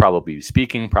Bowles will probably be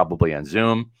speaking, probably on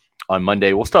Zoom. On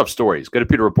Monday, we'll still have stories. Go to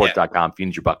PeterReport.com. If you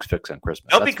need your Bucs fix on Christmas.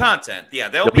 There'll be content. Yeah,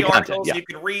 there'll be articles you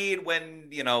can read when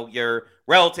your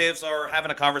relatives are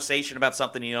having a conversation about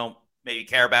something you don't maybe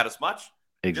care about as much.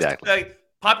 Exactly. Just,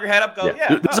 pop your head up. Go.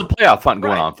 There's a playoff fun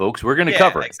going on, folks. We're going to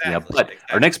cover it. But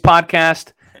our next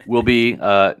podcast will be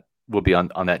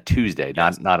on that Tuesday,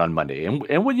 not on Monday. And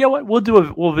you know what? We'll do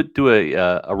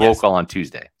a roll call on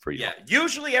Tuesday for you. Yeah,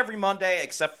 usually every Monday,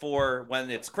 except for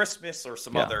when it's Christmas or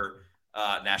some other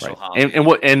national holiday.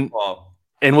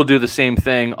 And we'll do the same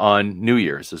thing on New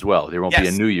Year's as well. There won't be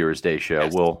a New Year's Day show.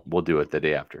 Yes. We'll do it the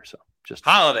day after. So just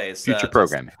holidays, future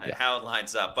programming. How it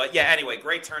lines up. But anyway,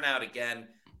 great turnout again.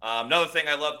 Another thing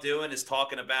I love doing is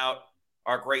talking about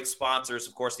our great sponsors.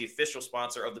 Of course, the official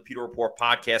sponsor of the Pewter Report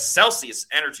podcast, Celsius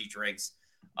Energy Drinks.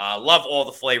 Love all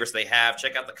the flavors they have.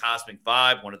 Check out the Cosmic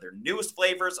Vibe, one of their newest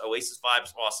flavors. Oasis Vibe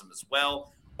is awesome as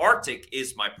well. Arctic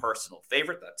is my personal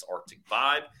favorite. That's Arctic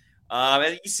Vibe.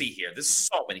 And you see here, there's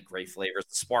so many great flavors.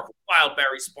 The Sparkling Wild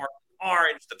Berry, Sparkling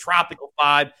Orange, the Tropical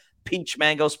Vibe, Peach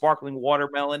Mango, Sparkling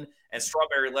Watermelon, and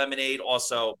Strawberry Lemonade.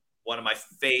 Also, one of my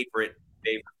favorite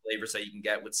flavors that you can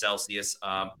get with Celsius.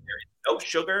 There is no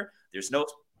sugar. There's no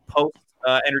post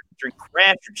energy drink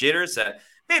crash or jitters that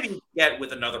maybe you can get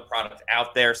with another product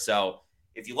out there. So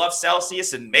if you love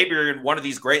Celsius and maybe you're in one of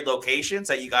these great locations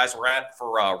that you guys were at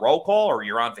for a roll call, or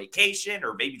you're on vacation,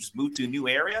 or maybe just moved to a new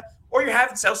area, or you're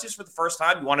having Celsius for the first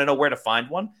time, you want to know where to find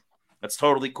one, that's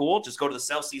totally cool. Just go to the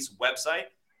Celsius website,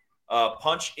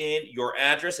 punch in your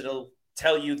address, and it'll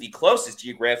tell you the closest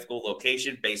geographical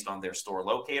location based on their store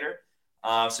locator.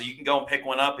 So you can go and pick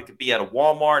one up. It could be at a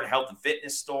Walmart, health and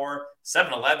fitness store,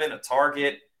 7-Eleven, a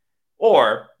Target,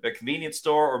 or a convenience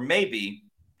store, or maybe,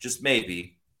 just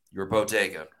maybe, your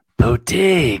bodega.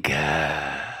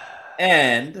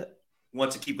 And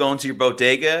want to keep going to your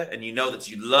bodega, and you know that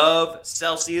you love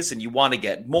Celsius and you want to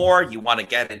get more, you want to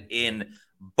get it in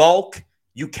bulk.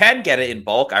 You can get it in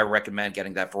bulk. I recommend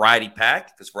getting that variety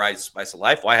pack because variety is the spice of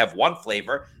life. Well, I have one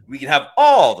flavor. We can have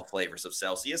all the flavors of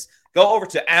Celsius. Go over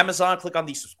to Amazon, click on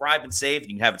the subscribe and save,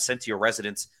 and you can have it sent to your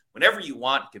residence whenever you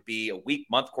want. It could be a week,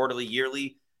 month, quarterly,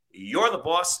 yearly. You're the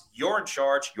boss. You're in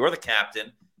charge. You're the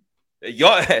captain.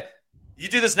 You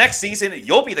do this next season,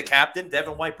 you'll be the captain.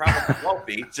 Devin White probably won't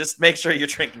be. Just make sure you're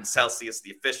drinking Celsius,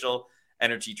 the official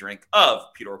energy drink of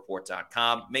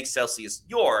PewterReport.com. Make Celsius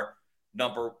your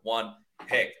number one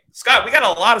pick. Scott, we got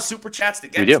a lot of super chats to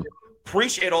get to.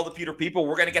 Appreciate all the Pewter people.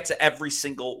 We're going to get to every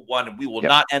single one, and we will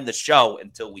not end the show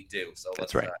until we do. So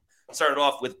let's start it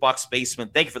off with Bucs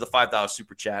Basement. Thank you for the $5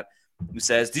 super chat. Who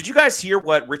says, did you guys hear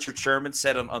what Richard Sherman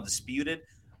said on Undisputed?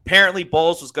 Apparently,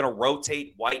 Bowles was going to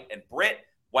rotate White and Britt.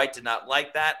 White did not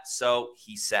like that, so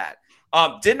he sat.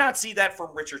 Did not see that from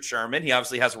Richard Sherman. He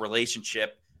obviously has a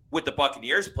relationship with the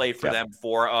Buccaneers, played for them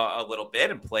for a little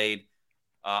bit, and played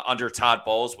under Todd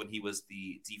Bowles when he was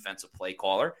the defensive play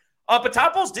caller. But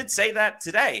Todd Bowles did say that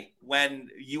today when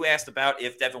you asked about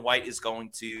if Devin White is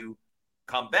going to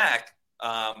come back,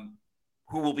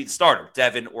 who will be the starter,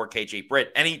 Devin or KJ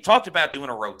Britt. And he talked about doing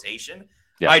a rotation.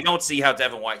 Yeah. I don't see how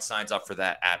Devin White signs up for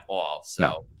that at all. So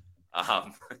no.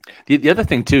 The other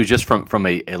thing, too, just from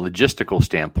a logistical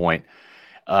standpoint,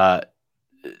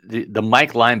 the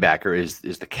Mike linebacker is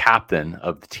the captain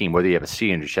of the team, whether you have a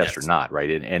C in your chest or not, right?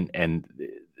 And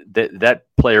that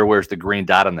player wears the green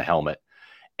dot on the helmet.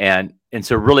 And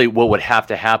so really what would have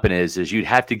to happen is you'd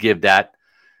have to give that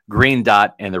green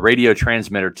dot and the radio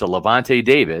transmitter to Levante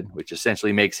David, which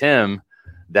essentially makes him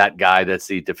that guy that's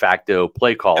the de facto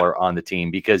play caller on the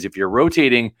team. Because if you're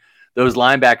rotating those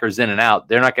linebackers in and out,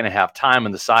 they're not going to have time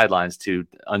on the sidelines to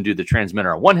undo the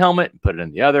transmitter on one helmet and put it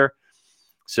in the other.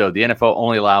 So the NFL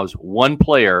only allows one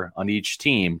player on each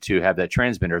team to have that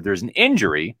transmitter. If there's an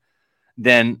injury,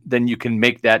 then you can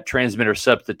make that transmitter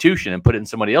substitution and put it in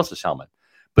somebody else's helmet.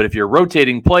 But if you're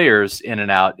rotating players in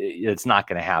and out, it's not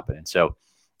going to happen. And so,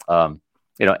 and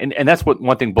that's what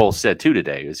one thing Bowles said too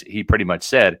today is he pretty much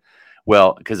said,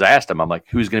 well, because I asked him, I'm like,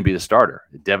 who's going to be the starter,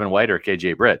 Devin White or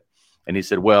KJ Britt? And he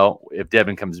said, well, if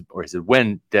Devin comes, or he said,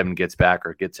 when Devin gets back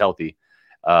or gets healthy,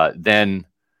 then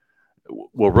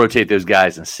we'll rotate those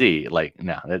guys and see. Like,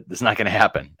 no, that's not going to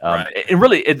happen. Right. And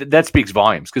really, that speaks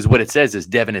volumes because what it says is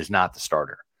Devin is not the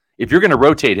starter. If you're going to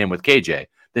rotate him with KJ,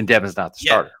 then Devin's not the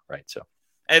starter, right? So.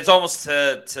 And it's almost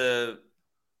to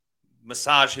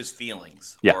massage his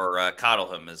feelings or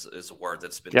coddle him is a word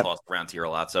that's been tossed around here a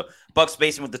lot. So Bucs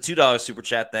Basement with the $2 super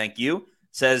chat, thank you,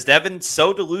 says Devin's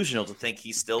so delusional to think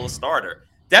he's still a starter.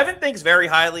 Devin thinks very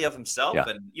highly of himself. Yeah.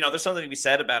 And, there's something to be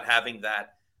said about having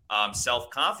that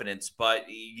self-confidence. But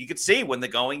you could see when the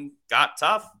going got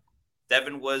tough,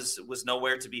 Devin was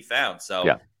nowhere to be found.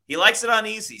 So he likes it on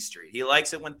easy street. He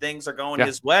likes it when things are going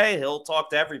his way. He'll talk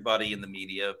to everybody in the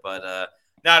media, but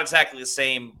not exactly the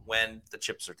same when the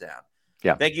chips are down.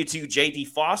 Yeah. Thank you to JD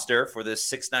Foster for this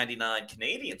 $6.99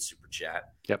 Canadian super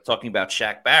chat. Yep. Talking about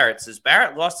Shaq Barrett. Says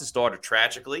Barrett lost his daughter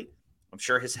tragically. I'm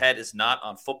sure his head is not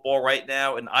on football right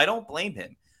now, and I don't blame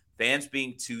him. Fans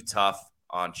being too tough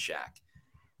on Shaq.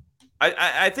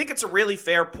 I think it's a really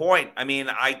fair point. I mean,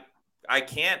 I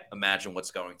can't imagine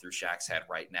what's going through Shaq's head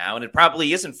right now, and it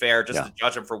probably isn't fair just to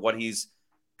judge him for what he's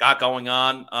got going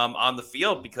on the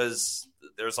field because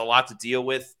there's a lot to deal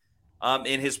with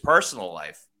in his personal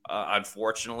life.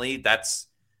 Unfortunately, that's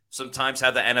sometimes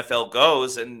how the NFL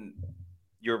goes, and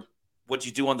what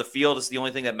you do on the field is the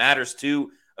only thing that matters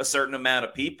to a certain amount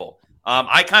of people.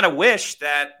 I kind of wish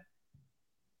that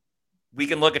we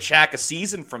can look at Shaq a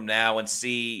season from now and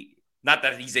see, not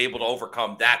that he's able to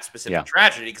overcome that specific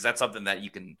tragedy, because that's something that you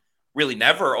can really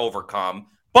never overcome,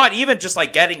 but even just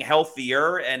like getting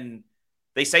healthier, and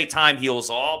they say time heals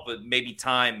all, but maybe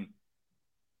time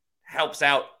helps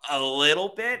out a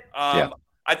little bit. I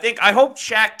hope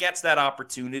Shaq gets that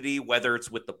opportunity, whether it's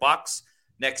with the Bucs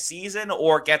next season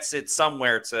or gets it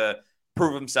somewhere to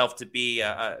prove himself to be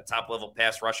a top-level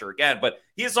pass rusher again. But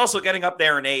he is also getting up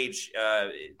there in age,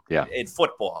 in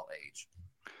football age.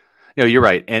 You're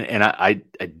right. And I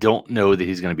don't know that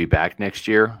he's going to be back next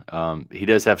year. He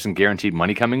does have some guaranteed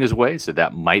money coming his way, so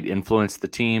that might influence the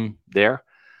team there.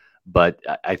 But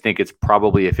I think it's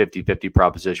probably a 50-50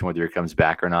 proposition whether he comes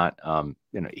back or not.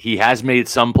 He has made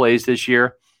some plays this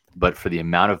year, but for the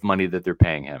amount of money that they're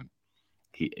paying him,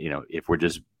 if we're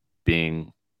just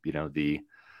being, the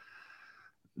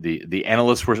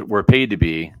analysts were paid to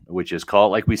be, which is call it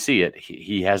like we see it,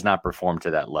 he has not performed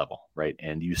to that level, right?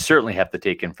 And you certainly have to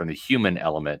take in from the human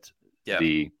element,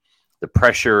 the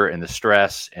pressure and the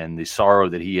stress and the sorrow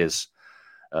that he is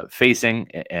facing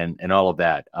and all of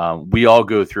that. We all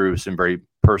go through some very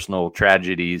personal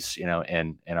tragedies, in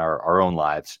our own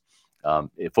lives.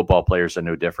 Football players are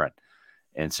no different.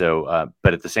 And so,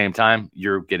 but at the same time,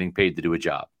 you're getting paid to do a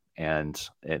job. And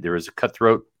there is a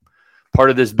cutthroat part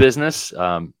of this business.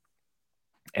 And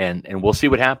we'll see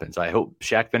what happens. I hope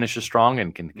Shaq finishes strong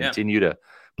and can continue to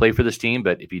play for this team.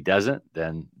 But if he doesn't,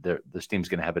 then this team's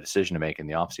going to have a decision to make in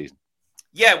the offseason.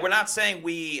 Yeah, we're not saying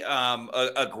we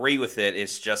agree with it.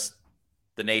 It's just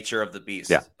the nature of the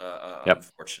beast,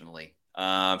 unfortunately.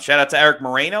 Shout out to Eric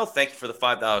Moreno. Thank you for the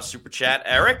 $5 super chat.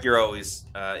 Eric, you're always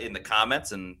in the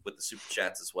comments and with the super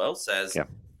chats as well. Says,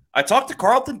 I talked to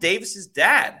Carlton Davis's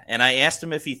dad, and I asked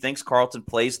him if he thinks Carlton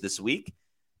plays this week.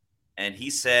 And he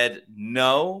said,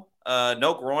 no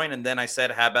groin. And then I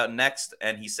said, how about next?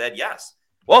 And he said, yes.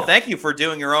 Well, thank you for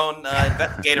doing your own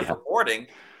investigative reporting,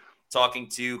 talking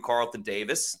to Carlton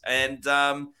Davis. And,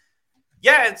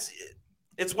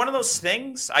 it's one of those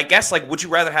things, I guess, like, would you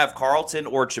rather have Carlton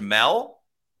or Jamel?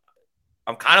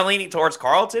 I'm kind of leaning towards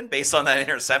Carlton based on that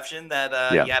interception that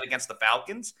he had against the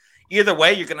Falcons. Either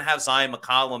way, you're going to have Zion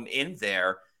McCollum in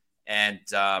there. And,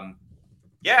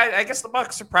 I guess the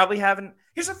Bucs are probably having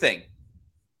 – here's the thing.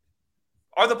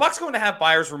 Are the Bucs going to have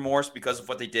buyer's remorse because of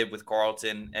what they did with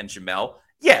Carlton and Jamel?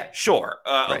 Yeah, sure,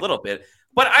 a little bit.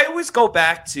 But I always go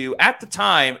back to, at the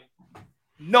time,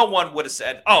 no one would have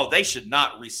said, oh, they should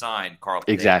not re-sign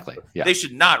Carlton. Exactly. Yeah. They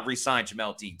should not re-sign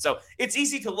Jamel Dean. So it's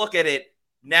easy to look at it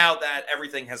now that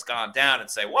everything has gone down and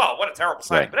say, wow, what a terrible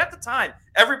signing. Right. But at the time,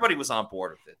 everybody was on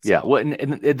board with it. So. Yeah, well,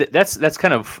 and that's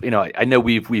kind of, I know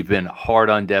we've been hard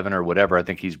on Devin or whatever. I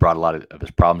think he's brought a lot of his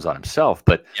problems on himself.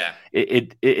 But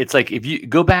it's like if you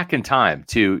go back in time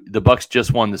to the Bucs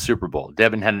just won the Super Bowl,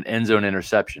 Devin had an end zone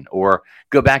interception, or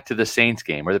go back to the Saints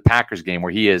game or the Packers game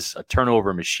where he is a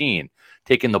turnover machine,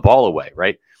 taking the ball away,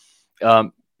 right?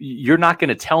 You're not going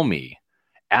to tell me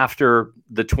after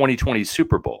the 2020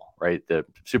 Super Bowl, right, the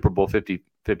Super Bowl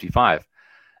 55,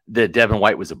 that Devin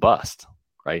White was a bust,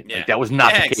 right? Yeah. Like that was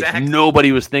not the case. Exactly.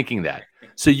 Nobody was thinking that.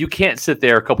 So you can't sit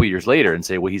there a couple years later and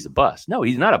say, well, he's a bust. No,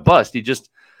 he's not a bust.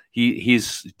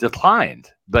 He's declined.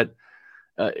 But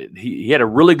he had a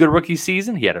really good rookie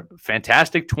season. He had a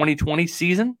fantastic 2020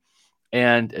 season.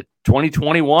 And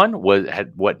 2021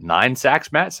 had 9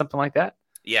 sacks, Matt, something like that?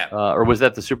 Yeah. Or was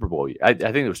that the Super Bowl? I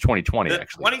think it was 2020,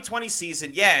 actually. 2020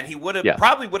 season, and he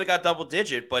probably would have got double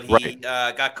digit, but he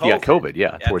got COVID.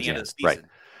 Yeah, COVID, towards the end of the season. Right.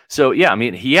 So, I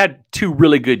mean, he had 2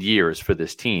 really good years for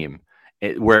this team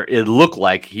where it looked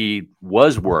like he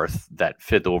was worth that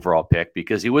 5th overall pick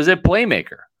because he was a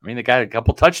playmaker. I mean, the guy had a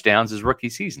couple touchdowns his rookie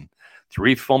season,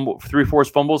 3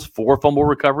 forced fumbles, 4 fumble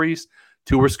recoveries,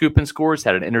 2 were scoop and scores,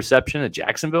 had an interception at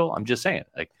Jacksonville. I'm just saying,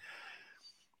 like,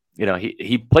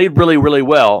 he played really, really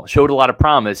well, showed a lot of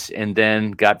promise, and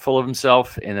then got full of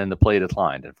himself, and then the play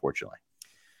declined, unfortunately.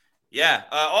 Yeah.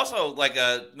 Also, like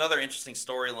another interesting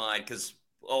storyline, because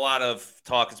a lot of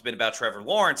talk has been about Trevor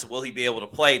Lawrence. Will he be able to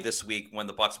play this week when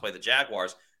the Bucs play the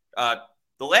Jaguars? The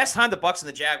last time the Bucs and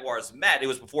the Jaguars met, it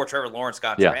was before Trevor Lawrence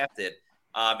got drafted.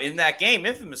 In that game,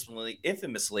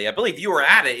 infamously, I believe you were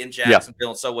at it in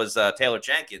Jacksonville, and so was Taylor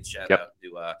Jenkins. Shout out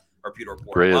to our Pewter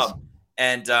Report. Grizz.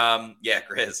 And,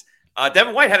 Grizz.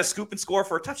 Devin White had a scoop and score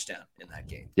for a touchdown in that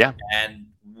game. Yeah. And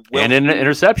an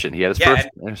interception. He had his first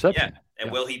interception. Yeah.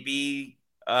 And will he be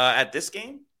at this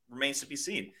game? Remains to be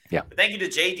seen. Yeah. But thank you to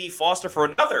J.D. Foster for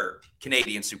another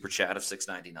Canadian Super Chat of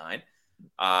 $6.99.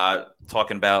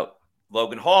 Talking about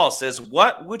Logan Hall. Says,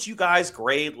 what would you guys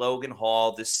grade Logan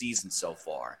Hall this season so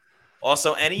far?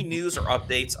 Also, any news or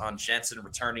updates on Jensen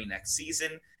returning next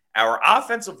season? Our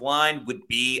offensive line would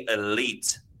be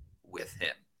elite with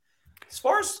him. As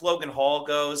far as Logan Hall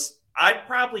goes, I'd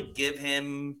probably give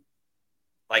him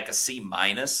like a C-.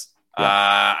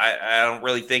 I don't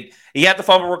really think he had the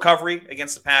fumble recovery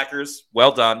against the Packers.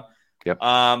 Well done. Yep.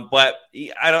 But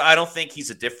I don't think he's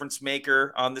a difference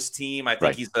maker on this team. I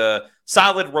think he's a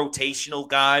solid rotational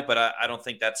guy, but I don't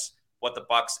think that's what the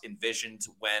Bucs envisioned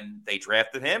when they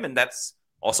drafted him, and that's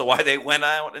also why they went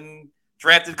out and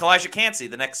drafted Kalijah Kancey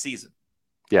the next season.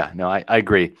 Yeah, no, I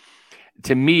agree.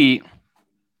 To me,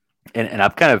 and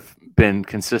I've kind of been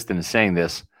consistent in saying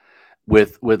this,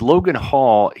 with Logan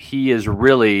Hall, he is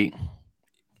really,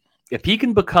 if he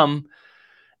can become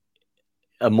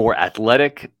a more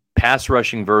athletic pass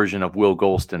rushing version of Will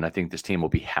Golston, I think this team will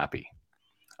be happy.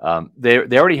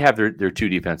 They already have their 2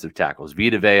 defensive tackles,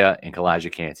 Vita Vea and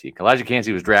Kalijah Kancey. Kalijah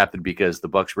Kancey was drafted because the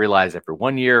Bucs realized after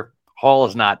 1 year, Hall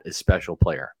is not a special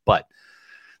player, but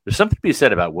there's something to be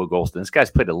said about Will Golston. This guy's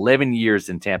played 11 years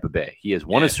in Tampa Bay. He has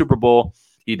won a Super Bowl.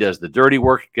 He does the dirty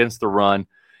work against the run.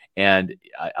 And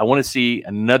I want to see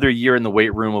another year in the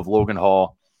weight room of Logan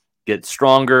Hall, get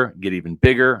stronger, get even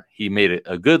bigger. He made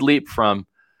a good leap from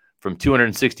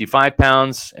 265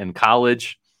 pounds in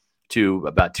college to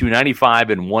about 295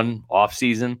 in one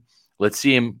offseason. Let's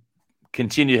see him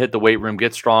continue to hit the weight room,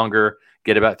 get stronger,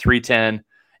 get about 310,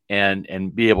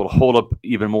 and be able to hold up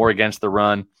even more against the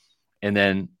run, and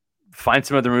then find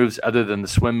some other moves other than the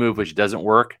swim move, which doesn't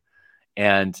work,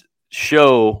 and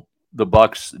show the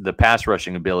Bucs the pass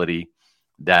rushing ability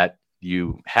that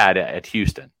you had at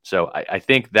Houston. So I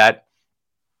think that,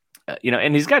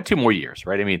 and he's got 2 more years,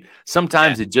 right? I mean,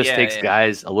 sometimes it just takes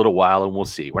guys a little while, and we'll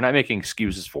see. We're not making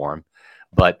excuses for him,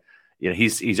 but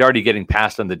he's already getting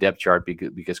passed on the depth chart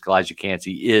because Kalijah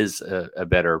Kancey is a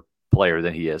better player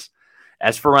than he is.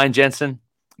 As for Ryan Jensen,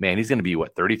 man, he's going to be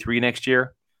 33 next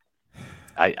year.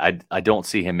 I don't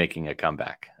see him making a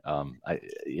comeback.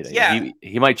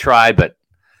 He might try, but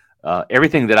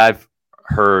everything that I've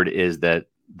heard is that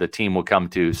the team will come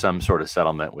to some sort of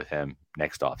settlement with him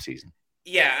next offseason.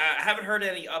 Yeah, I haven't heard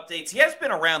any updates. He has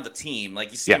been around the team.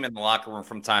 Like, you see him in the locker room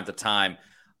from time to time.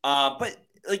 But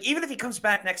like, even if he comes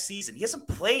back next season, he hasn't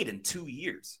played in 2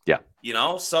 years. Yeah.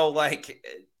 So like,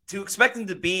 to expect him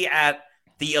to be at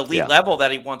the elite level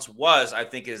that he once was, I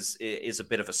think is a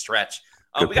bit of a stretch.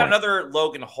 We got another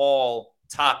Logan Hall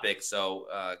topic, so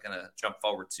gonna jump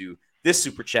forward to this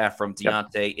super chat from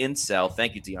Deontay Incel.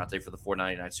 Thank you, Deontay, for the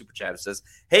 $4.99 super chat. It says,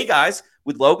 "Hey guys,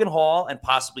 with Logan Hall and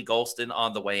possibly Golston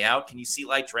on the way out, can you see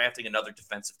like drafting another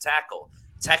defensive tackle?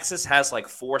 Texas has like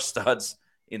 4 studs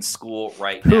in school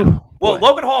right now." Well,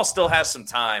 Logan Hall still has some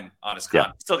time on his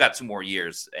contract. Still got 2 more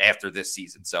years after this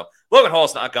season, so Logan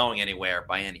Hall's not going anywhere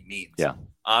by any means. Yeah.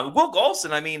 Will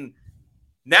Golston, I mean,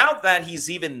 now that he's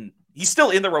still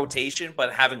in the rotation,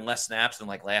 but having less snaps than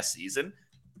like last season.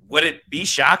 Would it be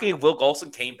shocking if Will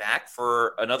Golston came back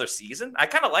for another season? I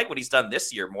kind of like what he's done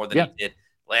this year more than he did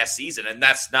last season, and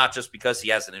that's not just because he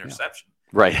has an interception.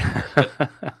 Right. I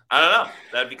don't know.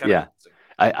 That'd be kind of interesting.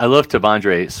 I love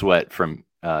Tavondre Sweat from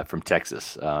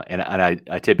Texas, and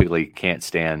I typically can't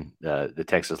stand the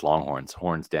Texas Longhorns,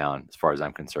 horns down, as far as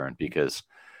I'm concerned, because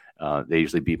they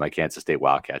usually beat my Kansas State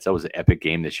Wildcats. That was an epic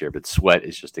game this year, but Sweat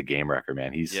is just a game wrecker,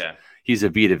 man. He's a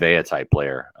Vita Vea type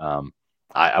player.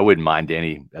 I wouldn't mind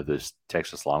any of those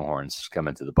Texas Longhorns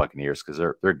coming to the Buccaneers because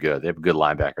they're good. They have a good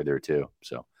linebacker there too.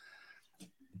 So,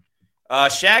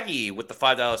 Shaggy with the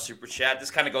 $5 super chat.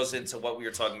 This kind of goes into what we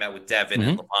were talking about with Devin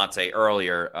and Lavonte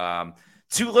earlier.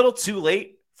 Too little, too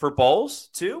late for Bowles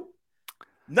too?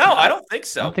 No, I don't think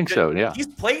so. I don't think so. Yeah,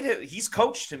 he's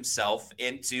coached himself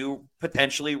into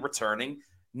potentially returning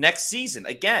next season.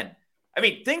 Again, I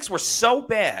mean, things were so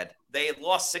bad they had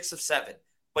lost 6 of 7.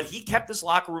 But he kept his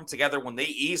locker room together when they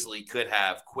easily could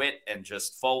have quit and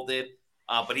just folded.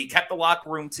 But he kept the locker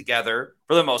room together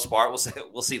for the most part.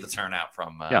 We'll see the turnout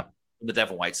from the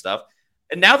Devin White stuff.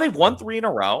 And now they've won 3 in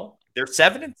a row. They're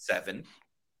 7-7.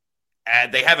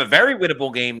 And they have a very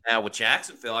winnable game now with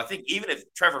Jacksonville. I think even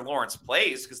if Trevor Lawrence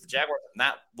plays, because the Jaguars have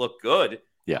not looked good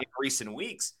in recent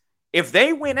weeks, if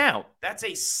they win out, that's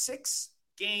a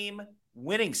 6-game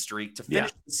winning streak to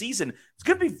finish the season. It's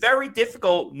going to be very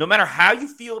difficult, no matter how you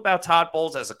feel about Todd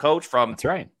Bowles as a coach, from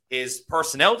his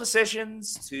personnel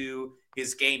decisions to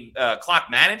his game clock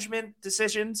management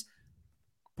decisions.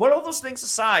 Put all those things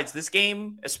aside. This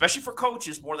game, especially for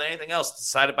coaches more than anything else,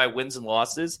 decided by wins and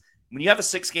losses. When you have a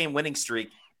 6-game winning streak,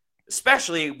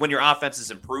 especially when your offense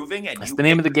is improving, and that's the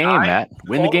name of the game, Matt.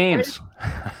 Win the games.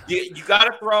 You got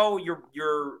to throw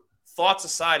your thoughts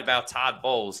aside about Todd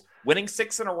Bowles. Winning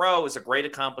 6 in a row is a great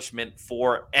accomplishment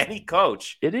for any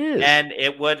coach. It is. And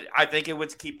I think it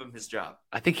would keep him his job.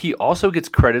 I think he also gets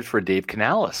credit for Dave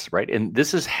Canales, right? And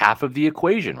this is half of the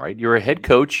equation, right? You're a head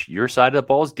coach, your side of the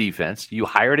ball is defense. You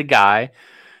hired a guy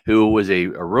who was a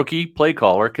rookie play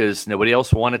caller because nobody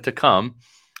else wanted to come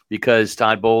because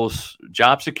Todd Bowles'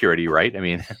 job security, right? I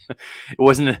mean, it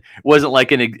wasn't like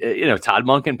Todd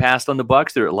Monken passed on the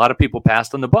Bucs. There a lot of people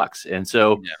passed on the Bucs. And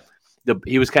so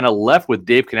he was kind of left with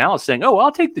Dave Canales saying, "Oh,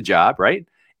 I'll take the job," right?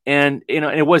 And and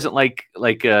it wasn't like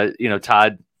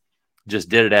Todd just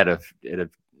did it out of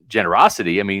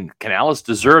generosity. I mean, Canales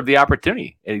deserved the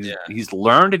opportunity, and he's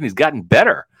learned and he's gotten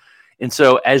better. And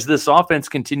so, as this offense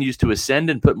continues to ascend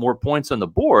and put more points on the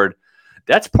board,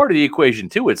 that's part of the equation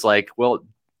too. It's like, well,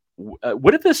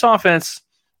 what if this offense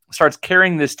starts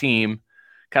carrying this team,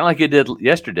 kind of like it did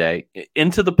yesterday,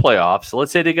 into the playoffs? So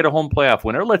let's say they get a home playoff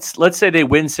winner. Let's say they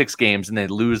win 6 games and they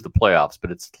lose the playoffs, but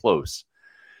it's close.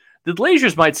 The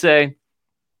Blazers might say,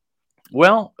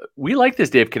 well, we like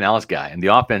this Dave Canales guy, and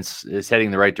the offense is heading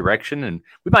in the right direction, and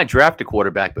we might draft a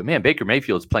quarterback, but man, Baker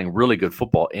Mayfield's playing really good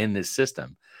football in this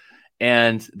system.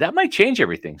 And that might change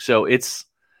everything. So it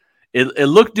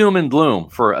looked doom and gloom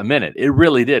for a minute. It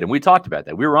really did. And we talked about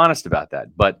that. We were honest about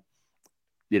that. But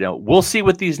we'll see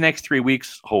what these next 3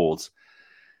 weeks holds.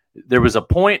 There was a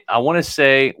point, I want to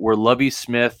say, where Lovie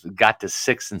Smith got to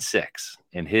 6-6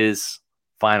 in his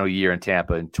final year in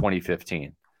Tampa in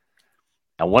 2015.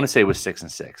 I want to say it was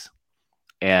 6-6.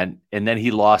 And then he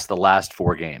lost the last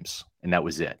 4 games, and that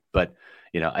was it. But,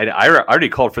 I already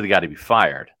called for the guy to be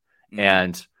fired.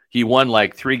 And he won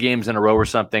like 3 games in a row or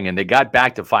something, and they got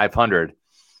back to 500.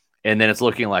 And then it's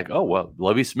looking like, oh, well,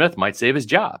 Lovie Smith might save his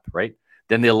job, right?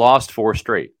 Then they lost 4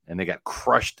 straight, and they got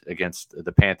crushed against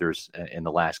the Panthers in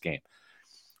the last game.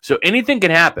 So anything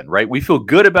can happen, right? We feel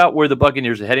good about where the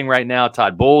Buccaneers are heading right now.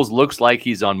 Todd Bowles looks like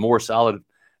he's on more solid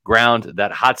ground.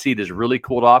 That hot seat is really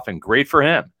cooled off, and great for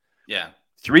him. Yeah.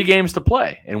 3 games to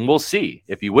play, and we'll see.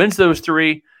 If he wins those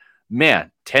 3, man,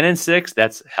 10-6,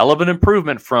 that's hell of an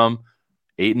improvement from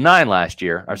 8-9 last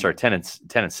year. I'm sorry,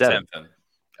 10-7.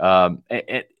 And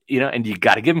and you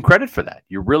got to give him credit for that.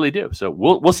 You really do. So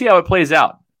we'll see how it plays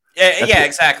out. Yeah,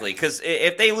 exactly. Because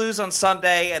if they lose on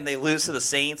Sunday and they lose to the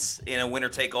Saints in a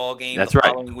winner-take-all game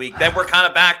following week, then we're kind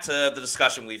of back to the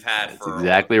discussion we've had for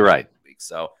exactly right. Week.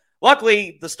 So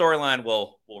luckily, the storyline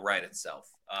will write itself.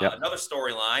 Yep. Another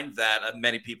storyline that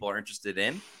many people are interested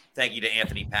in. Thank you to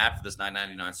Anthony Pat for this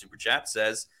 $9.99 super chat.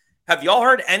 Says, have y'all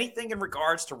heard anything in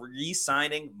regards to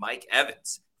re-signing Mike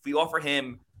Evans? If we offer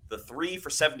him the 3 for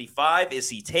 $75, is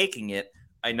he taking it?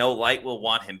 I know Light will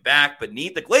want him back, but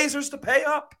need the Glazers to pay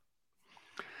up.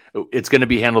 It's going to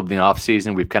be handled in the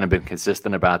offseason. We've kind of been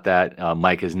consistent about that.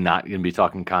 Mike is not going to be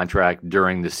talking contract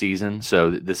during the season. So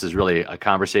this is really a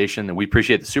conversation, and we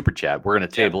appreciate the super chat. We're going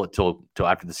to table it till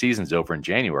after the season's over in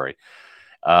January.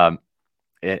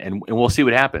 And we'll see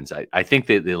what happens. I think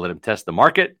they let him test the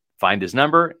market, find his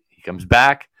number. He comes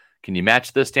back. Can you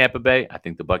match this, Tampa Bay? I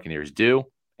think the Buccaneers do,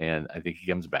 and I think he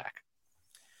comes back.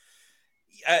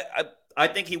 I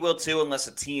think he will too, unless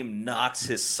a team knocks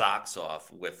his socks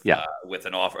off with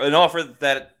an offer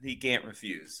that he can't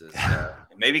refuse.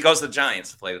 Maybe he goes to the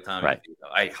Giants to play with Tommy. Right.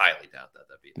 I highly doubt that.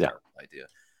 That'd be a terrible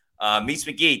idea. Meets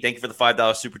McGee, thank you for the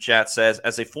 $5 super chat. Says,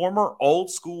 as a former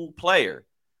old school player,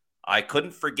 I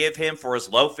couldn't forgive him for his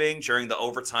loafing during the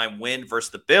overtime win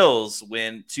versus the Bills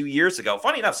 2 years ago.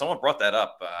 Funny enough, someone brought that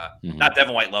up. Not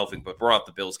Devin White loafing, but brought up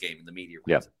the Bills game in the media.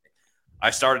 Yep.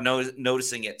 I started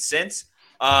noticing it since.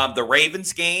 The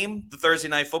Ravens game, the Thursday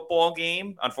night football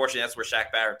game, unfortunately, that's where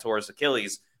Shaq Barrett tore his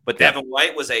Achilles. But Devin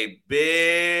White was a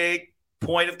big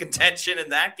point of contention in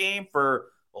that game for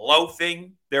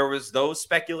loafing. There was those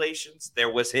speculations.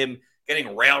 There was him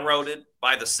getting railroaded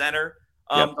by the center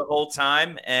the whole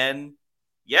time. And,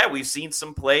 we've seen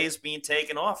some plays being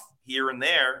taken off here and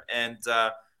there. And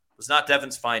it was not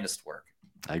Devin's finest work.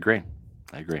 I agree.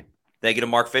 Thank you to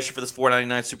Mark Fisher for this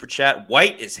 $4.99 super chat.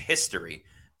 White is history.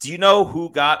 Do you know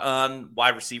who got on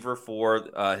wide receiver for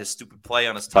his stupid play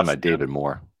on his touchdown? Talking about David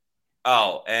Moore.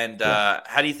 Oh, and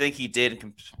how do you think he did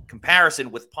in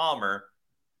comparison with Palmer,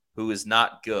 who is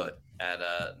not good at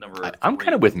number I'm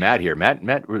kind of with Matt here.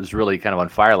 Matt was really kind of on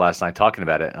fire last night talking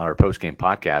about it on our post-game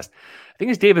podcast. I think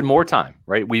it's David Moore time,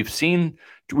 right? We've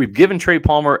given Trey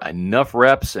Palmer enough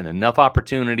reps and enough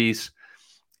opportunities,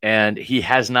 and he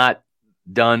has not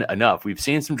done enough. We've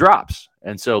seen some drops.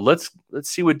 And so let's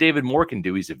see what David Moore can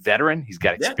do. He's a veteran. He's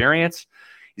got experience.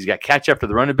 He's got catch up to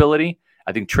the run ability.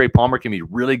 I think Trey Palmer can be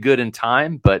really good in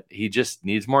time, but he just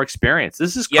needs more experience.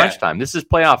 This is crunch time. This is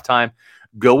playoff time.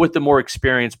 Go with the more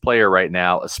experienced player right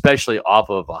now, especially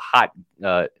off of a hot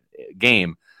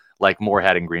game like Moore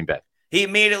had in Green Bay. He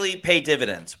immediately paid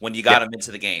dividends when you got him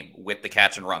into the game with the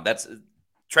catch and run.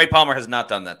 Trey Palmer has not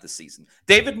done that this season.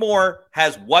 David Moore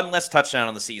has one less touchdown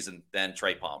on the season than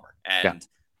Trey Palmer. And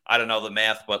I don't know the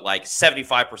math, but like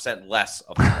 75% less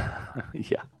of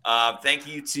them. Thank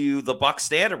you to the Bucs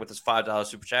Standard with his $5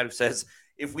 super chat, who says,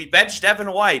 if we bench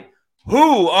Devin White,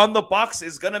 who on the Bucs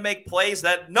is going to make plays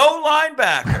that no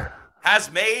linebacker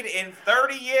has made in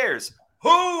 30 years?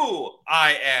 Who,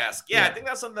 I ask? I think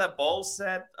that's something that Bowles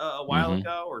said a while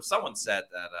ago, or someone said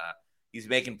that he's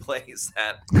making plays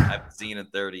that I haven't seen in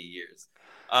 30 years.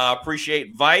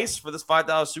 Appreciate Vice for this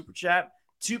 $5 super chat.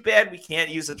 Too bad we can't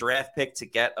use a draft pick to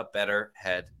get a better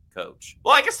head coach.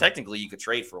 Well, I guess technically you could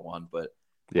trade for one, but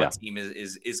what team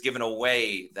is giving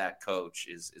away that coach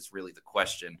is really the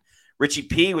question. Richie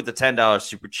P with the $10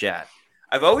 super chat.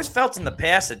 I've always felt in the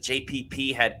past that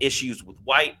JPP had issues with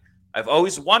White. I've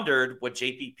always wondered what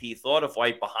JPP thought of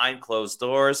White behind closed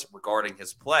doors regarding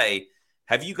his play.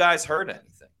 Have you guys heard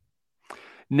anything?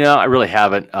 No, I really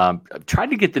haven't. I've tried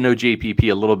to get to know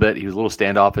JPP a little bit. He was a little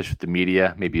standoffish with the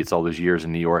media. Maybe it's all those years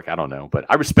in New York. I don't know. But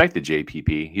I respected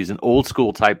JPP. He's an old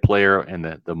school type player in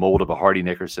the mold of a Hardy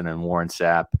Nickerson and Warren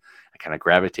Sapp. I kind of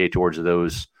gravitate towards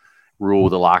those, rule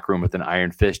the locker room with an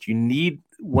iron fist. You need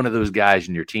one of those guys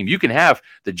in your team. You can have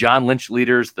the John Lynch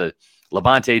leaders, the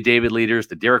Levante David leaders,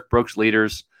 the Derek Brooks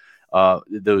leaders,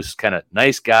 those kind of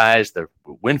nice guys, the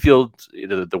Winfield,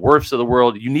 the Wirfs of the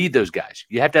world. You need those guys.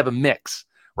 You have to have a mix.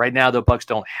 Right now, the Bucs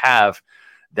don't have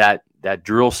that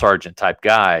drill sergeant type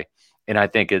guy, and I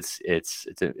think it's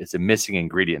a missing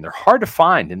ingredient. They're hard to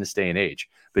find in this day and age,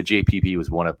 but JPP was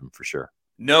one of them for sure.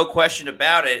 No question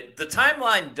about it. The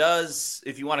timeline does,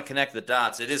 if you want to connect the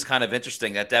dots, it is kind of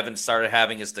interesting that Devin started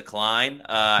having his decline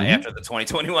after the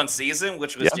 2021 season,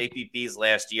 which was JPP's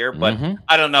last year. But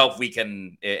I don't know if we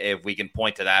can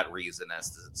point to that reason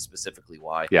as to specifically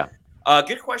why. Yeah.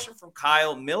 Good question from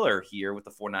Kyle Miller here with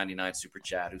the $4.99 super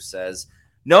chat, who says,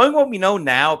 knowing what we know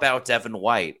now about Devin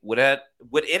White, would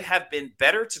it have been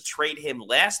better to trade him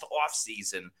last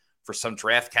offseason for some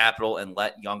draft capital and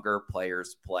let younger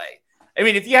players play? I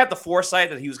mean, if you had the foresight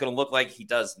that he was going to look like he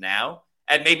does now,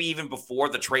 and maybe even before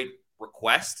the trade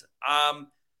request,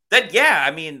 then yeah,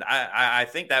 I mean, I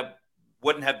think that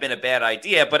wouldn't have been a bad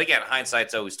idea. But again,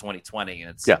 hindsight's always 20/20,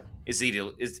 and it's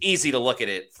easy to look at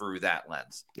it through that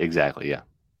lens. Exactly. Yeah.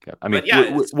 I mean,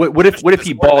 yeah, what if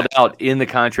he balled out in the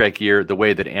contract year the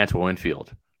way that Antoine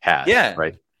Winfield has? Yeah.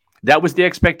 Right. That was the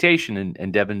expectation,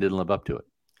 and Devin didn't live up to it.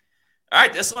 All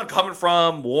right, this one coming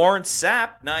from Warren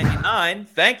Sapp 99.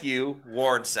 Thank you,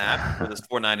 Warren Sapp, for this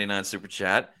 $4.99 super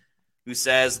chat. Who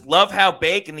says, "Love how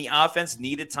Bake and the offense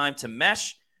needed time to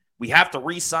mesh. We have to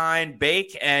re-sign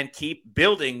Bake and keep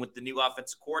building with the new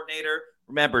offensive coordinator.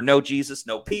 Remember, no Jesus,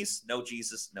 no peace. No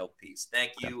Jesus, no peace."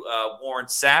 Thank you, Warren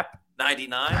Sapp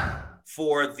 99,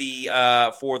 for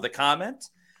the comment.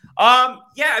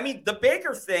 Yeah, I mean, the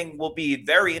Baker thing will be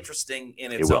very interesting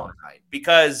in its own right,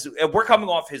 because we're coming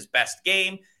off his best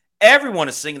game. Everyone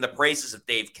is singing the praises of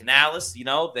Dave Canales. You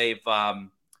know, they've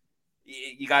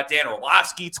you got Dan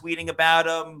Orlovsky tweeting about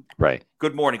him. Right.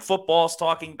 Good Morning Football's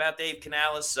talking about Dave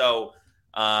Canales. So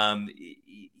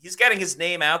he's getting his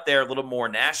name out there a little more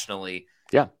nationally.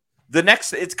 Yeah.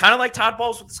 It's kind of like Todd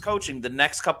Bowles with his coaching. The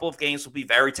next couple of games will be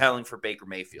very telling for Baker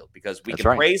Mayfield, because we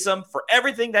can praise him for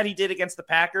everything that he did against the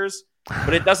Packers,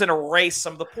 but it doesn't erase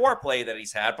some of the poor play that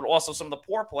he's had. But also, some of the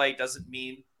poor play doesn't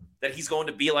mean that he's going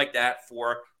to be like that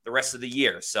for the rest of the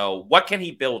year. So what can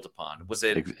he build upon? Was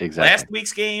it last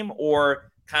week's game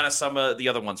or kind of some of the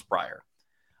other ones prior?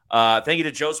 Thank you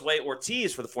to Josue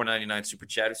Ortiz for the $4.99 super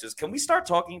chat, who says, "Can we start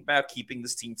talking about keeping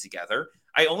this team together?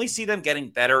 I only see them getting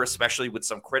better, especially with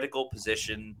some critical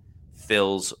position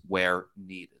fills where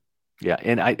needed." Yeah,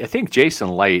 and I think Jason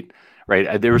Light,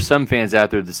 right, there were some fans out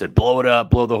there that said, blow it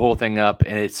up, blow the whole thing up,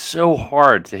 and it's so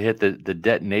hard to hit the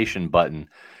detonation button,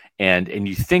 and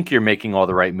you think you're making all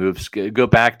the right moves. Go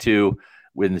back to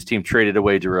when this team traded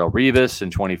away Darrelle Revis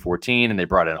in 2014, and they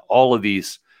brought in all of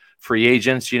these free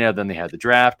agents, then they had the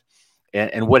draft.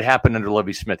 And what happened under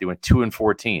Lovie Smith? He went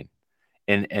 2-14.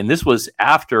 And this was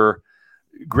after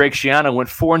Greg Schiano went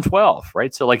 4-12,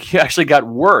 right? So he actually got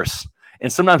worse.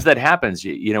 And sometimes that happens.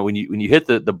 When you hit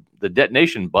the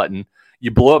detonation button,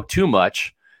 you blow up too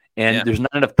much, and there's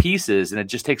not enough pieces, and it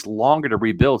just takes longer to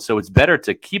rebuild. So it's better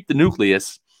to keep the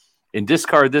nucleus and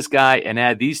discard this guy and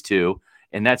add these two,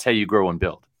 and that's how you grow and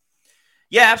build.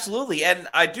 Yeah, absolutely. And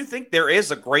I do think there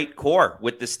is a great core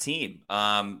with this team.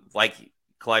 Like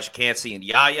Kalijah Kancey and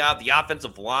Yaya, the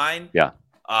offensive line. Yeah.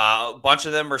 A bunch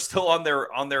of them are still on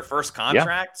their first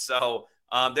contract. Yeah. So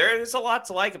there is a lot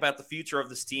to like about the future of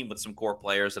this team with some core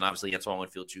players. And obviously, Antoine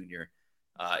Winfield Jr.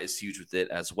 Is huge with it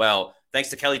as well. Thanks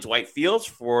to Kelly Dwight Fields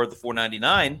for the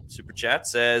 $4.99 super chat.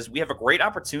 Says, "We have a great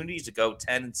opportunity to go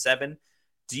 10-7.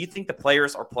 Do you think the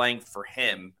players are playing for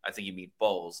him?" I think you mean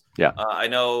Bowles. Yeah. I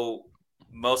know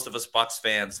most of us Bucs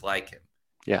fans like him.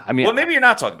 Yeah, I mean, well, maybe you're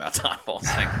not talking about Todd Bowles.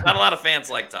 Not a lot of fans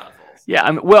like Todd Bowles. Yeah,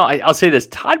 I'll say this: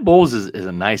 Todd Bowles is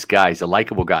a nice guy. He's a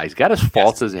likable guy. He's got his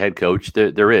faults as a head coach.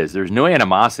 There's no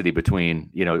animosity between.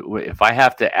 If I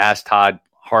have to ask Todd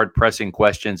hard pressing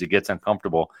questions, it gets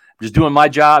uncomfortable. I'm just doing my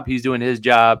job. He's doing his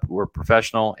job. We're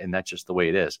professional, and that's just the way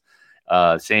it is.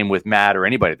 Same with Matt or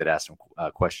anybody that asks him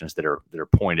questions that are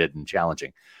pointed and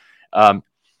challenging.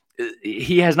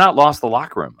 He has not lost the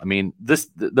locker room. I mean,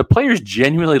 the players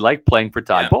genuinely like playing for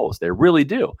Todd Bowles. They really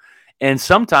do. And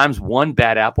sometimes one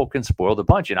bad apple can spoil the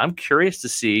bunch. And I'm curious to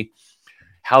see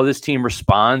how this team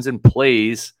responds and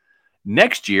plays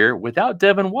next year without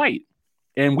Devin White.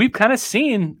 And we've kind of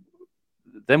seen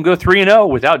them go 3-0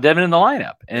 without Devin in the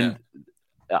lineup. And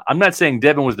I'm not saying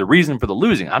Devin was the reason for the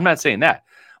losing. I'm not saying that.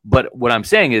 But what I'm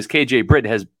saying is KJ Britt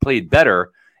has played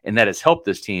better, and that has helped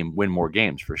this team win more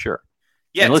games for sure.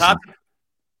 Yeah, Todd.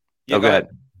 Go ahead.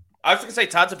 I was going to say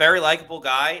Todd's a very likable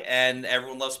guy, and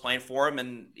everyone loves playing for him.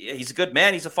 And he's a good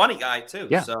man. He's a funny guy too.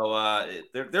 Yeah. So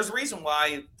there's reasons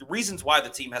why the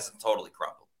team hasn't totally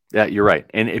crumbled. Yeah, you're right.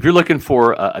 And if you're looking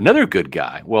for another good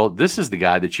guy, well, this is the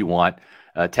guy that you want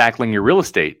tackling your real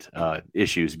estate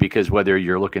issues, because whether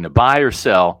you're looking to buy or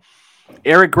sell,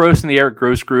 Eric Gross and the Eric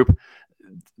Gross Group,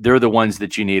 they're the ones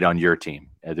that you need on your team.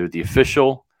 They're the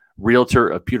official realtor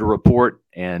of Pewter Report,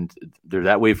 and they're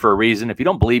that way for a reason. If you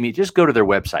don't believe me, just go to their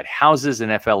website,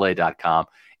 housesinfla.com,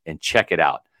 and check it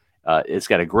out. It's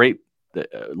got a great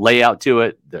layout to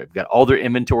it. They've got all their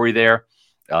inventory there.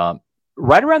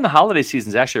 Right around the holiday season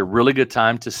is actually a really good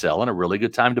time to sell and a really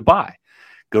good time to buy.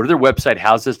 Go to their website,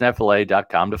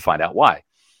 housesinfla.com, to find out why.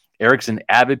 Eric's an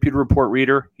avid Pewter Report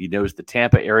reader. He knows the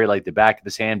Tampa area like the back of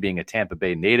his hand, being a Tampa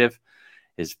Bay native.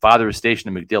 His father was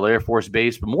stationed at MacDill Air Force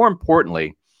Base, but more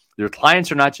importantly, their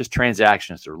clients are not just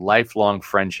transactions, they're lifelong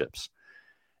friendships.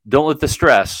 Don't let the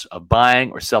stress of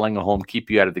buying or selling a home keep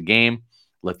you out of the game.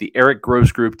 Let the Eric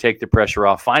Gross Group take the pressure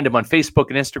off. Find them on Facebook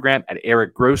and Instagram at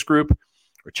Eric Gross Group,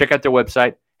 or check out their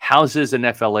website,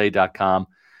 housesinfla.com,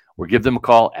 or give them a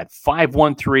call at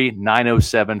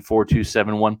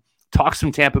 513-907-4271. Talk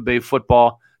some Tampa Bay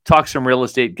football, talk some real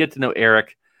estate, get to know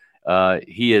Eric.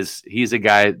 He's a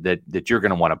guy that you're going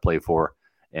to want to play for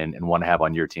and want to have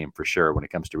on your team for sure when it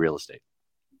comes to real estate.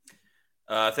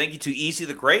 Thank you to Easy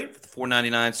the Great for the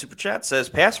 $4.99 super chat. Says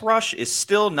pass rush is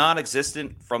still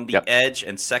non-existent from the edge,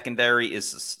 and secondary is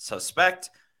suspect.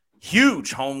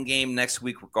 Huge home game next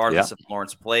week, regardless if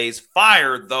Lawrence plays.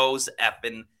 Fire those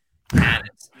effing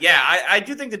cannons. Yeah, I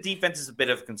do think the defense is a bit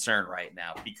of a concern right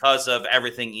now because of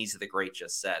everything Easy the Great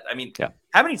just said. I mean,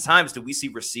 how many times do we see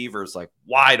receivers like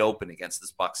wide open against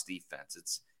this Bucs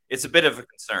defense? It's a bit of a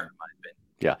concern, in my opinion.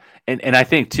 Yeah, and I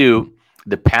think too,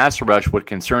 the pass rush, what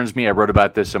concerns me, I wrote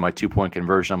about this in my 2-point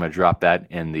conversion. I'm going to drop that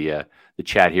in the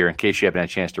chat here in case you haven't had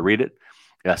a chance to read it.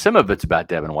 Some of it's about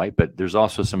Devin White, but there's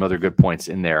also some other good points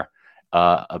in there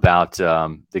about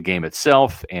the game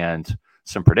itself and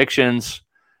some predictions.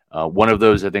 One of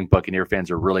those I think Buccaneer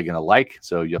fans are really going to like,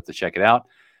 so you have to check it out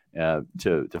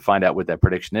to find out what that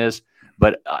prediction is.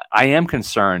 But I am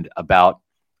concerned about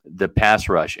the pass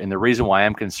rush, and the reason why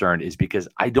I'm concerned is because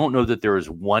I don't know that there is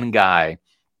one guy,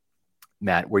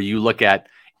 Matt, where you look at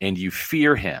and you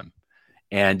fear him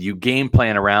and you game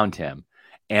plan around him.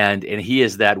 And he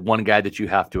is that one guy that you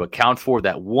have to account for,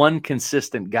 that one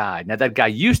consistent guy. Now, that guy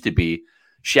used to be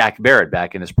Shaq Barrett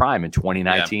back in his prime in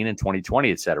 2019 and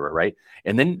 2020, et cetera, right?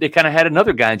 And then they kind of had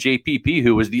another guy in JPP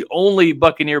who was the only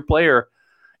Buccaneer player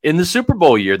in the Super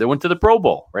Bowl year that went to the Pro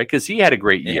Bowl, right? Because he had a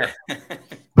great year.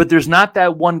 But there's not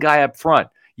that one guy up front.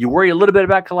 You worry a little bit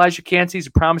about Kalijah Kancey. He's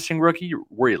a promising rookie. You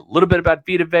worry a little bit about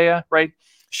Vita Vea, right?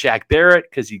 Shaq Barrett,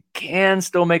 because he can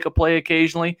still make a play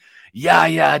occasionally.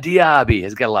 Yaya Diaby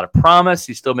has got a lot of promise.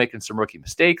 He's still making some rookie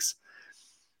mistakes.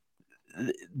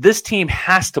 This team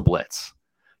has to blitz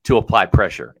to apply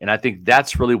pressure. And I think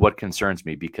that's really what concerns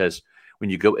me, because when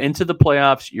you go into the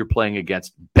playoffs, you're playing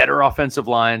against better offensive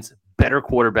lines, better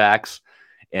quarterbacks.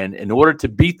 And in order to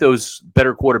beat those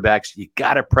better quarterbacks, you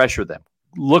got to pressure them.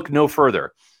 Look no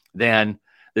further than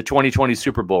the 2020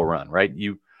 Super Bowl run, right?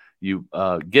 You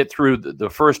get through the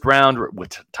first round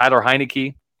with Tyler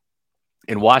Heineke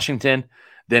in Washington,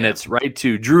 then it's right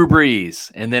to Drew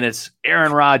Brees, and then it's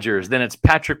Aaron Rodgers, then it's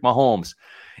Patrick Mahomes.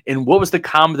 And what was the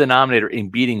common denominator in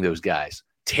beating those guys?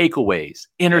 Takeaways,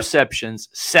 interceptions,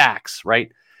 sacks,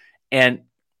 right? And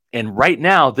right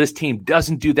now, this team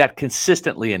doesn't do that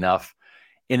consistently enough,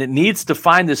 and it needs to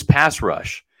find this pass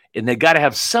rush, and they got to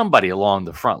have somebody along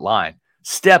the front line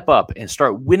step up and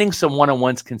start winning some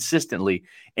one-on-ones consistently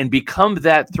and become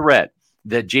that threat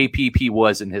that JPP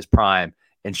was in his prime,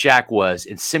 and Shaq was,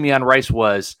 and Simeon Rice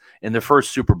was in the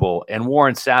first Super Bowl, and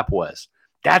Warren Sapp was.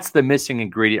 That's the missing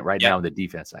ingredient right now in the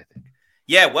defense, I think.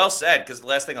 Yeah, well said, because the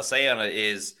last thing I'll say on it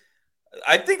is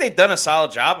I think they've done a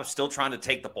solid job of still trying to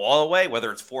take the ball away,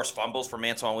 whether it's forced fumbles from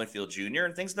Antoine Winfield Jr.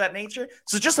 and things of that nature.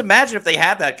 So just imagine if they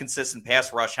had that consistent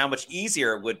pass rush, how much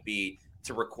easier it would be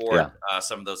to record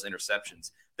some of those interceptions.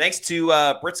 Thanks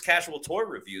to Britt's Casual Toy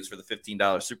Reviews for the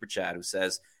 $15 super chat, who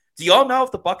says, do y'all know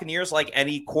if the Buccaneers like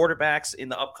any quarterbacks in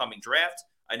the upcoming draft?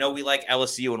 I know we like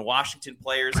LSU and Washington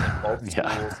players, and both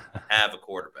schools have a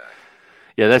quarterback.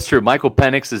 Yeah, that's true. Michael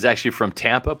Penix is actually from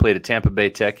Tampa, played at Tampa Bay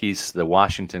Tech. He's the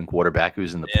Washington quarterback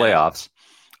who's in the playoffs.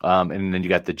 And then you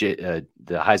got the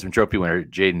Heisman Trophy winner,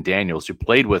 Jaden Daniels, who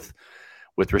played with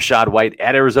Rachaad White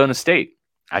at Arizona State.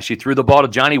 Actually threw the ball to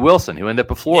Johnny Wilson, who ended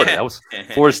up at Florida. That was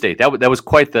Florida State. That was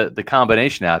quite the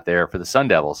combination out there for the Sun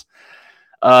Devils.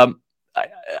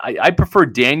 I prefer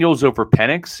Daniels over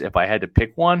Penix if I had to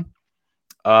pick one.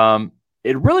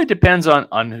 It really depends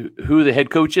on who the head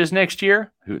coach is next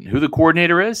year, who the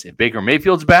coordinator is. If Baker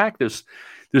Mayfield's back, there's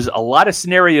a lot of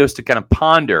scenarios to kind of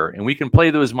ponder, and we can play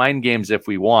those mind games if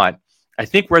we want. I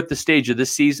think we're at the stage of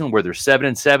this season where they're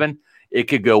 7-7. It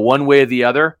could go one way or the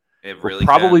other. We're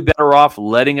probably better off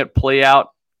letting it play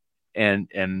out and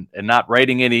not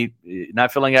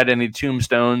not filling out any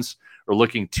tombstones or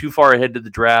looking too far ahead to the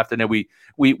draft. And then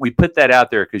we put that out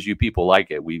there because you people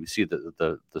like it. We see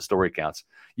the story counts.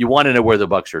 You want to know where the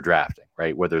Bucs are drafting,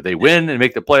 right? Whether they win and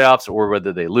make the playoffs or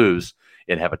whether they lose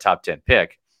and have a top 10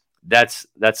 pick. That's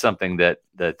something that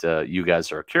you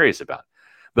guys are curious about.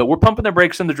 But we're pumping the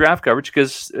brakes on the draft coverage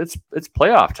because it's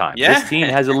playoff time. This team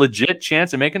has a legit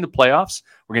chance of making the playoffs.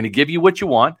 We're going to give you what you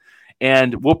want,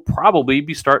 and we'll probably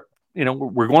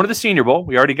we're going to the Senior Bowl.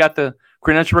 We already got the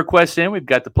credential requests in. We've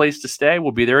got the place to stay.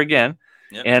 We'll be there again.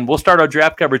 And we'll start our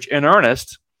draft coverage in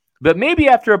earnest but maybe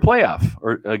after a playoff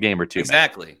or a game or two.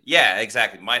 Exactly. Yeah,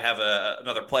 exactly. Might have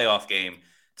another playoff game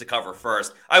to cover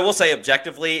first. I will say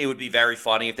objectively, it would be very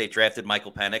funny if they drafted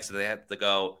Michael Penix and they had to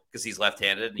go because he's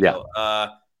left-handed. And you go,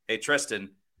 hey, Tristan,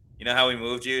 you know how we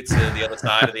moved you to the other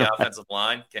side of the offensive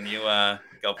line? Can you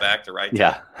go back to right?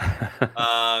 Yeah.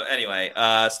 Anyway,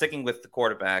 sticking with the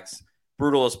quarterbacks,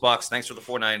 Brutalist Bucs, thanks for the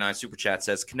 $4.99 super chat,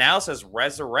 says Canals has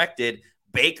resurrected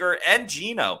Baker and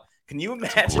Geno. Can you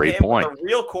imagine him with a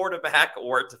real quarterback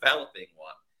or developing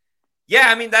one? Yeah,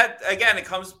 I mean, that, again, it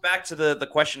comes back to the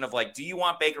question of, like, do you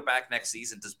want Baker back next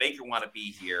season? Does Baker want to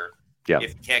be here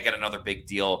if you can't get another big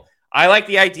deal? I like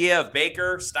the idea of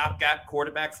Baker, stopgap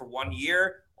quarterback for 1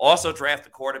 year, also draft a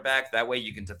quarterback. That way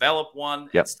you can develop one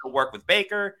and still work with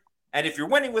Baker. And if you're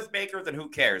winning with Baker, then who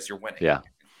cares? You're winning. Yeah.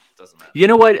 Doesn't matter. You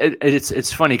know what?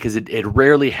 It's funny because it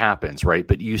rarely happens, right?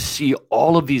 But you see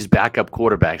all of these backup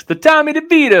quarterbacks, the Tommy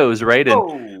DeVitos, right?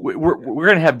 And we're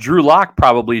going to have Drew Lock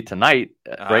probably tonight,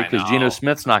 right? Because Geno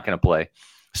Smith's not going to play.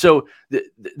 So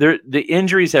the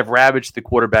injuries have ravaged the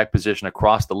quarterback position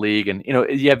across the league, and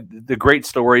you have the great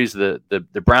stories, the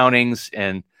Brownings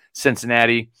and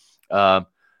Cincinnati.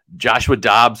 Joshua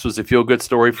Dobbs was a feel-good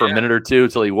story for a minute or two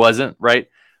until he wasn't, right?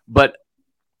 But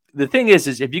the thing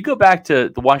is if you go back to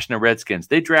the Washington Redskins,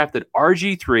 they drafted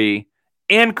RG3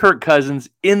 and Kirk Cousins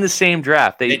in the same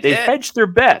draft. They hedged their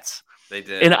bets. They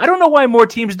did. And I don't know why more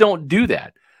teams don't do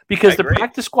that, because the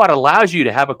practice squad allows you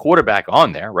to have a quarterback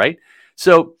on there, right?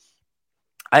 So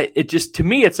to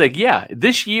me, it's like,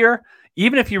 this year,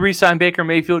 even if you re-sign Baker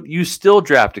Mayfield, you still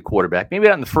draft a quarterback, maybe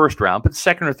not in the first round, but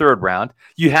second or third round.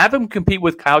 You have him compete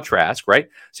with Kyle Trask, right?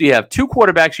 So you have two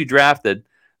quarterbacks you drafted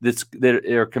that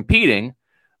are competing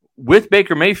with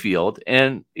Baker Mayfield,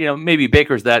 and maybe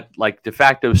Baker's that like de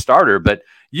facto starter, but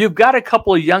you've got a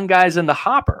couple of young guys in the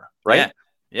hopper, right?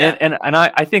 Yeah. And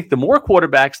I think the more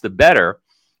quarterbacks, the better,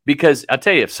 because I'll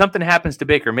tell you, if something happens to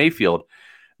Baker Mayfield,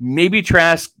 maybe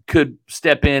Trask could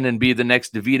step in and be the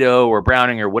next DeVito or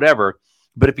Browning or whatever.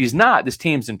 But if he's not, this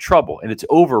team's in trouble, and it's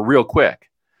over real quick.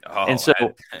 And so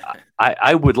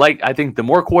I think the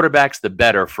more quarterbacks, the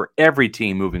better for every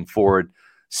team moving forward,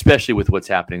 especially with what's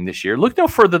happening this year. Look no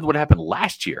further than what happened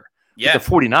last year with the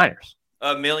 49ers.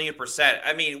 1,000,000%.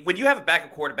 I mean, when you have a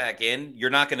backup quarterback in, you're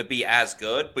not going to be as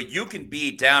good, but you can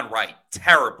be downright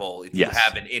terrible if you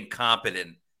have an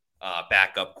incompetent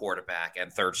backup quarterback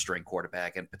and third-string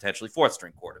quarterback and potentially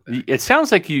fourth-string quarterback. It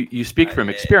sounds like you speak from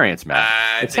experience,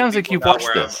 Matt. It sounds like you've watched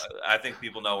this. I think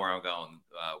people know where I'm going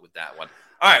with that one.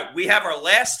 All right, we have our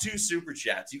last two super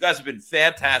chats. You guys have been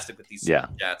fantastic with these super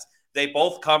chats. They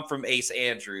both come from Ace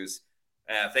Andrews.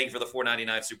 Thank you for the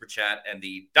 $4.99 super chat and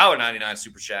the $1.99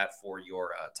 super chat for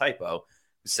your typo.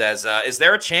 It says, is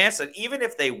there a chance that even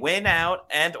if they win out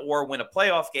and or win a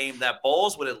playoff game, that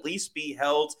Bowles would at least be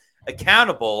held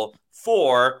accountable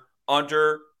for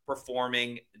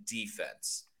underperforming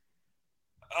defense?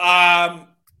 I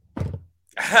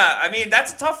mean,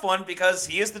 that's a tough one because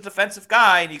he is the defensive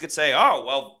guy, and you could say, oh,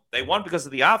 well, they won because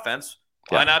of the offense.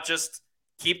 Why not just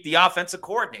keep the offensive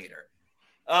coordinator?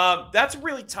 That's a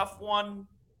really tough one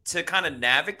to kind of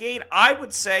navigate. I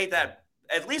would say that,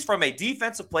 at least from a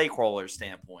defensive play caller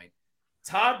standpoint,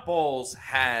 Todd Bowles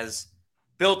has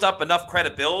built up enough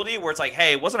credibility where it's like,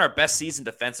 hey, it wasn't our best season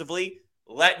defensively.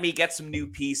 Let me get some new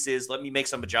pieces. Let me make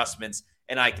some adjustments,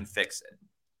 and I can fix it.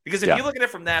 Because if you look at it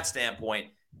from that standpoint,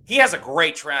 he has a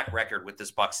great track record with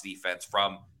this Bucs defense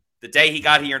from the day he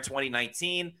got here in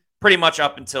 2019, pretty much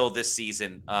up until this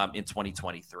season in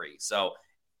 2023. So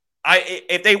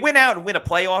if they win out and win a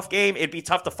playoff game, it'd be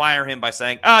tough to fire him by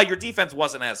saying, your defense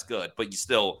wasn't as good, but you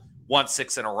still won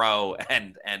 6 in a row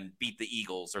and beat the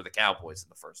Eagles or the Cowboys in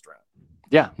the first round.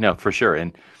 Yeah, no, for sure.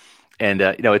 And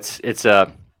it's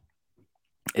a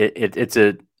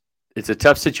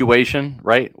tough situation,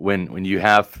 right? When you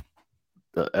have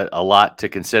a lot to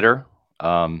consider.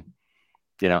 I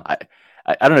don't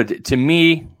know. To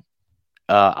me,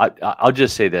 I'll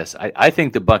just say this. I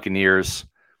think the Buccaneers,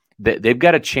 they've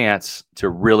got a chance to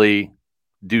really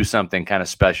do something kind of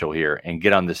special here and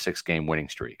get on the 6-game winning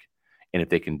streak. And if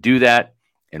they can do that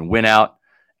and win out,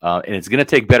 and it's going to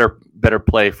take better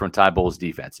play from Ty Bowles'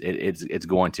 defense. It's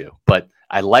going to. But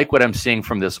I like what I'm seeing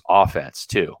from this offense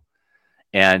too.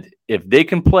 And if they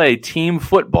can play team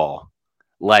football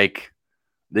like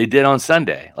they did on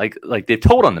Sunday, like they've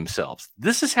told on themselves,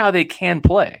 this is how they can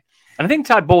play. And I think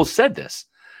Todd Bowles said this,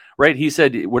 right? He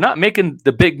said, we're not making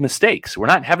the big mistakes. We're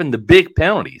not having the big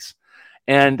penalties.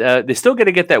 And they still got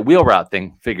to get that wheel route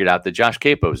thing figured out that Josh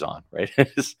Capo's on, right?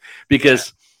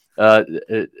 Because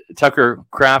Tucker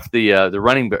Kraft, the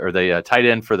running or the tight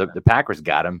end for the Packers,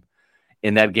 got him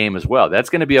in that game as well. That's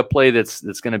going to be a play that's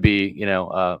going to be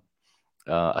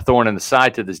a thorn in the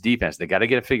side to this defense. They got to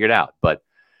get it figured out. But,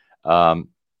 I'm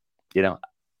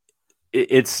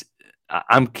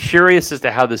curious as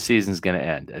to how the season's going to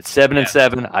end. At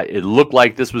 7-7, it looked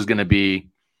like this was going to be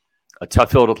a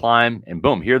tough hill to climb, and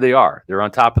boom, here they are. They're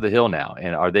on top of the hill now.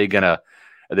 And are they going to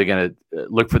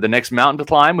look for the next mountain to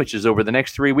climb, which is over the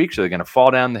next 3 weeks, or are they going to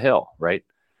fall down the hill, right?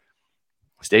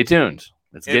 Stay tuned.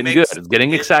 It's getting good. It's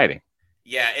getting exciting.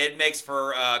 Yeah, it makes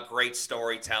for great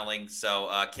storytelling. So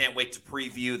can't wait to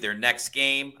preview their next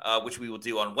game, which we will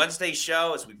do on Wednesday's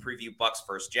show as we preview Bucs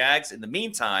versus Jags. In the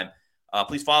meantime,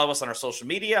 please follow us on our social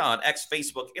media on X,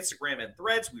 Facebook, Instagram, and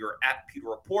Threads. We are at Pewter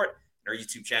Report. And our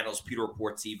YouTube channel is Pewter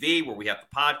Report TV, where we have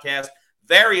the podcast,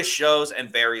 various shows,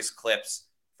 and various clips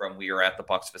from We Are at the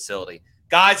Bucs facility.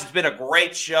 Guys, it's been a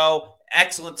great show.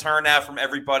 Excellent turnout from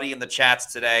everybody in the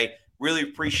chats today. Really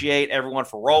appreciate everyone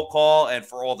for roll call and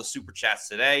for all the super chats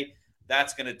today.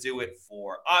 That's going to do it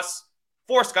for us.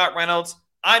 For Scott Reynolds,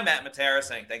 I'm Matt Matera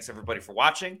saying thanks everybody for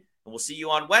watching, and we'll see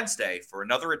you on Wednesday for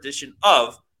another edition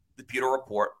of the Pewter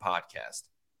Report podcast.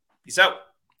 Peace out.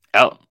 Out.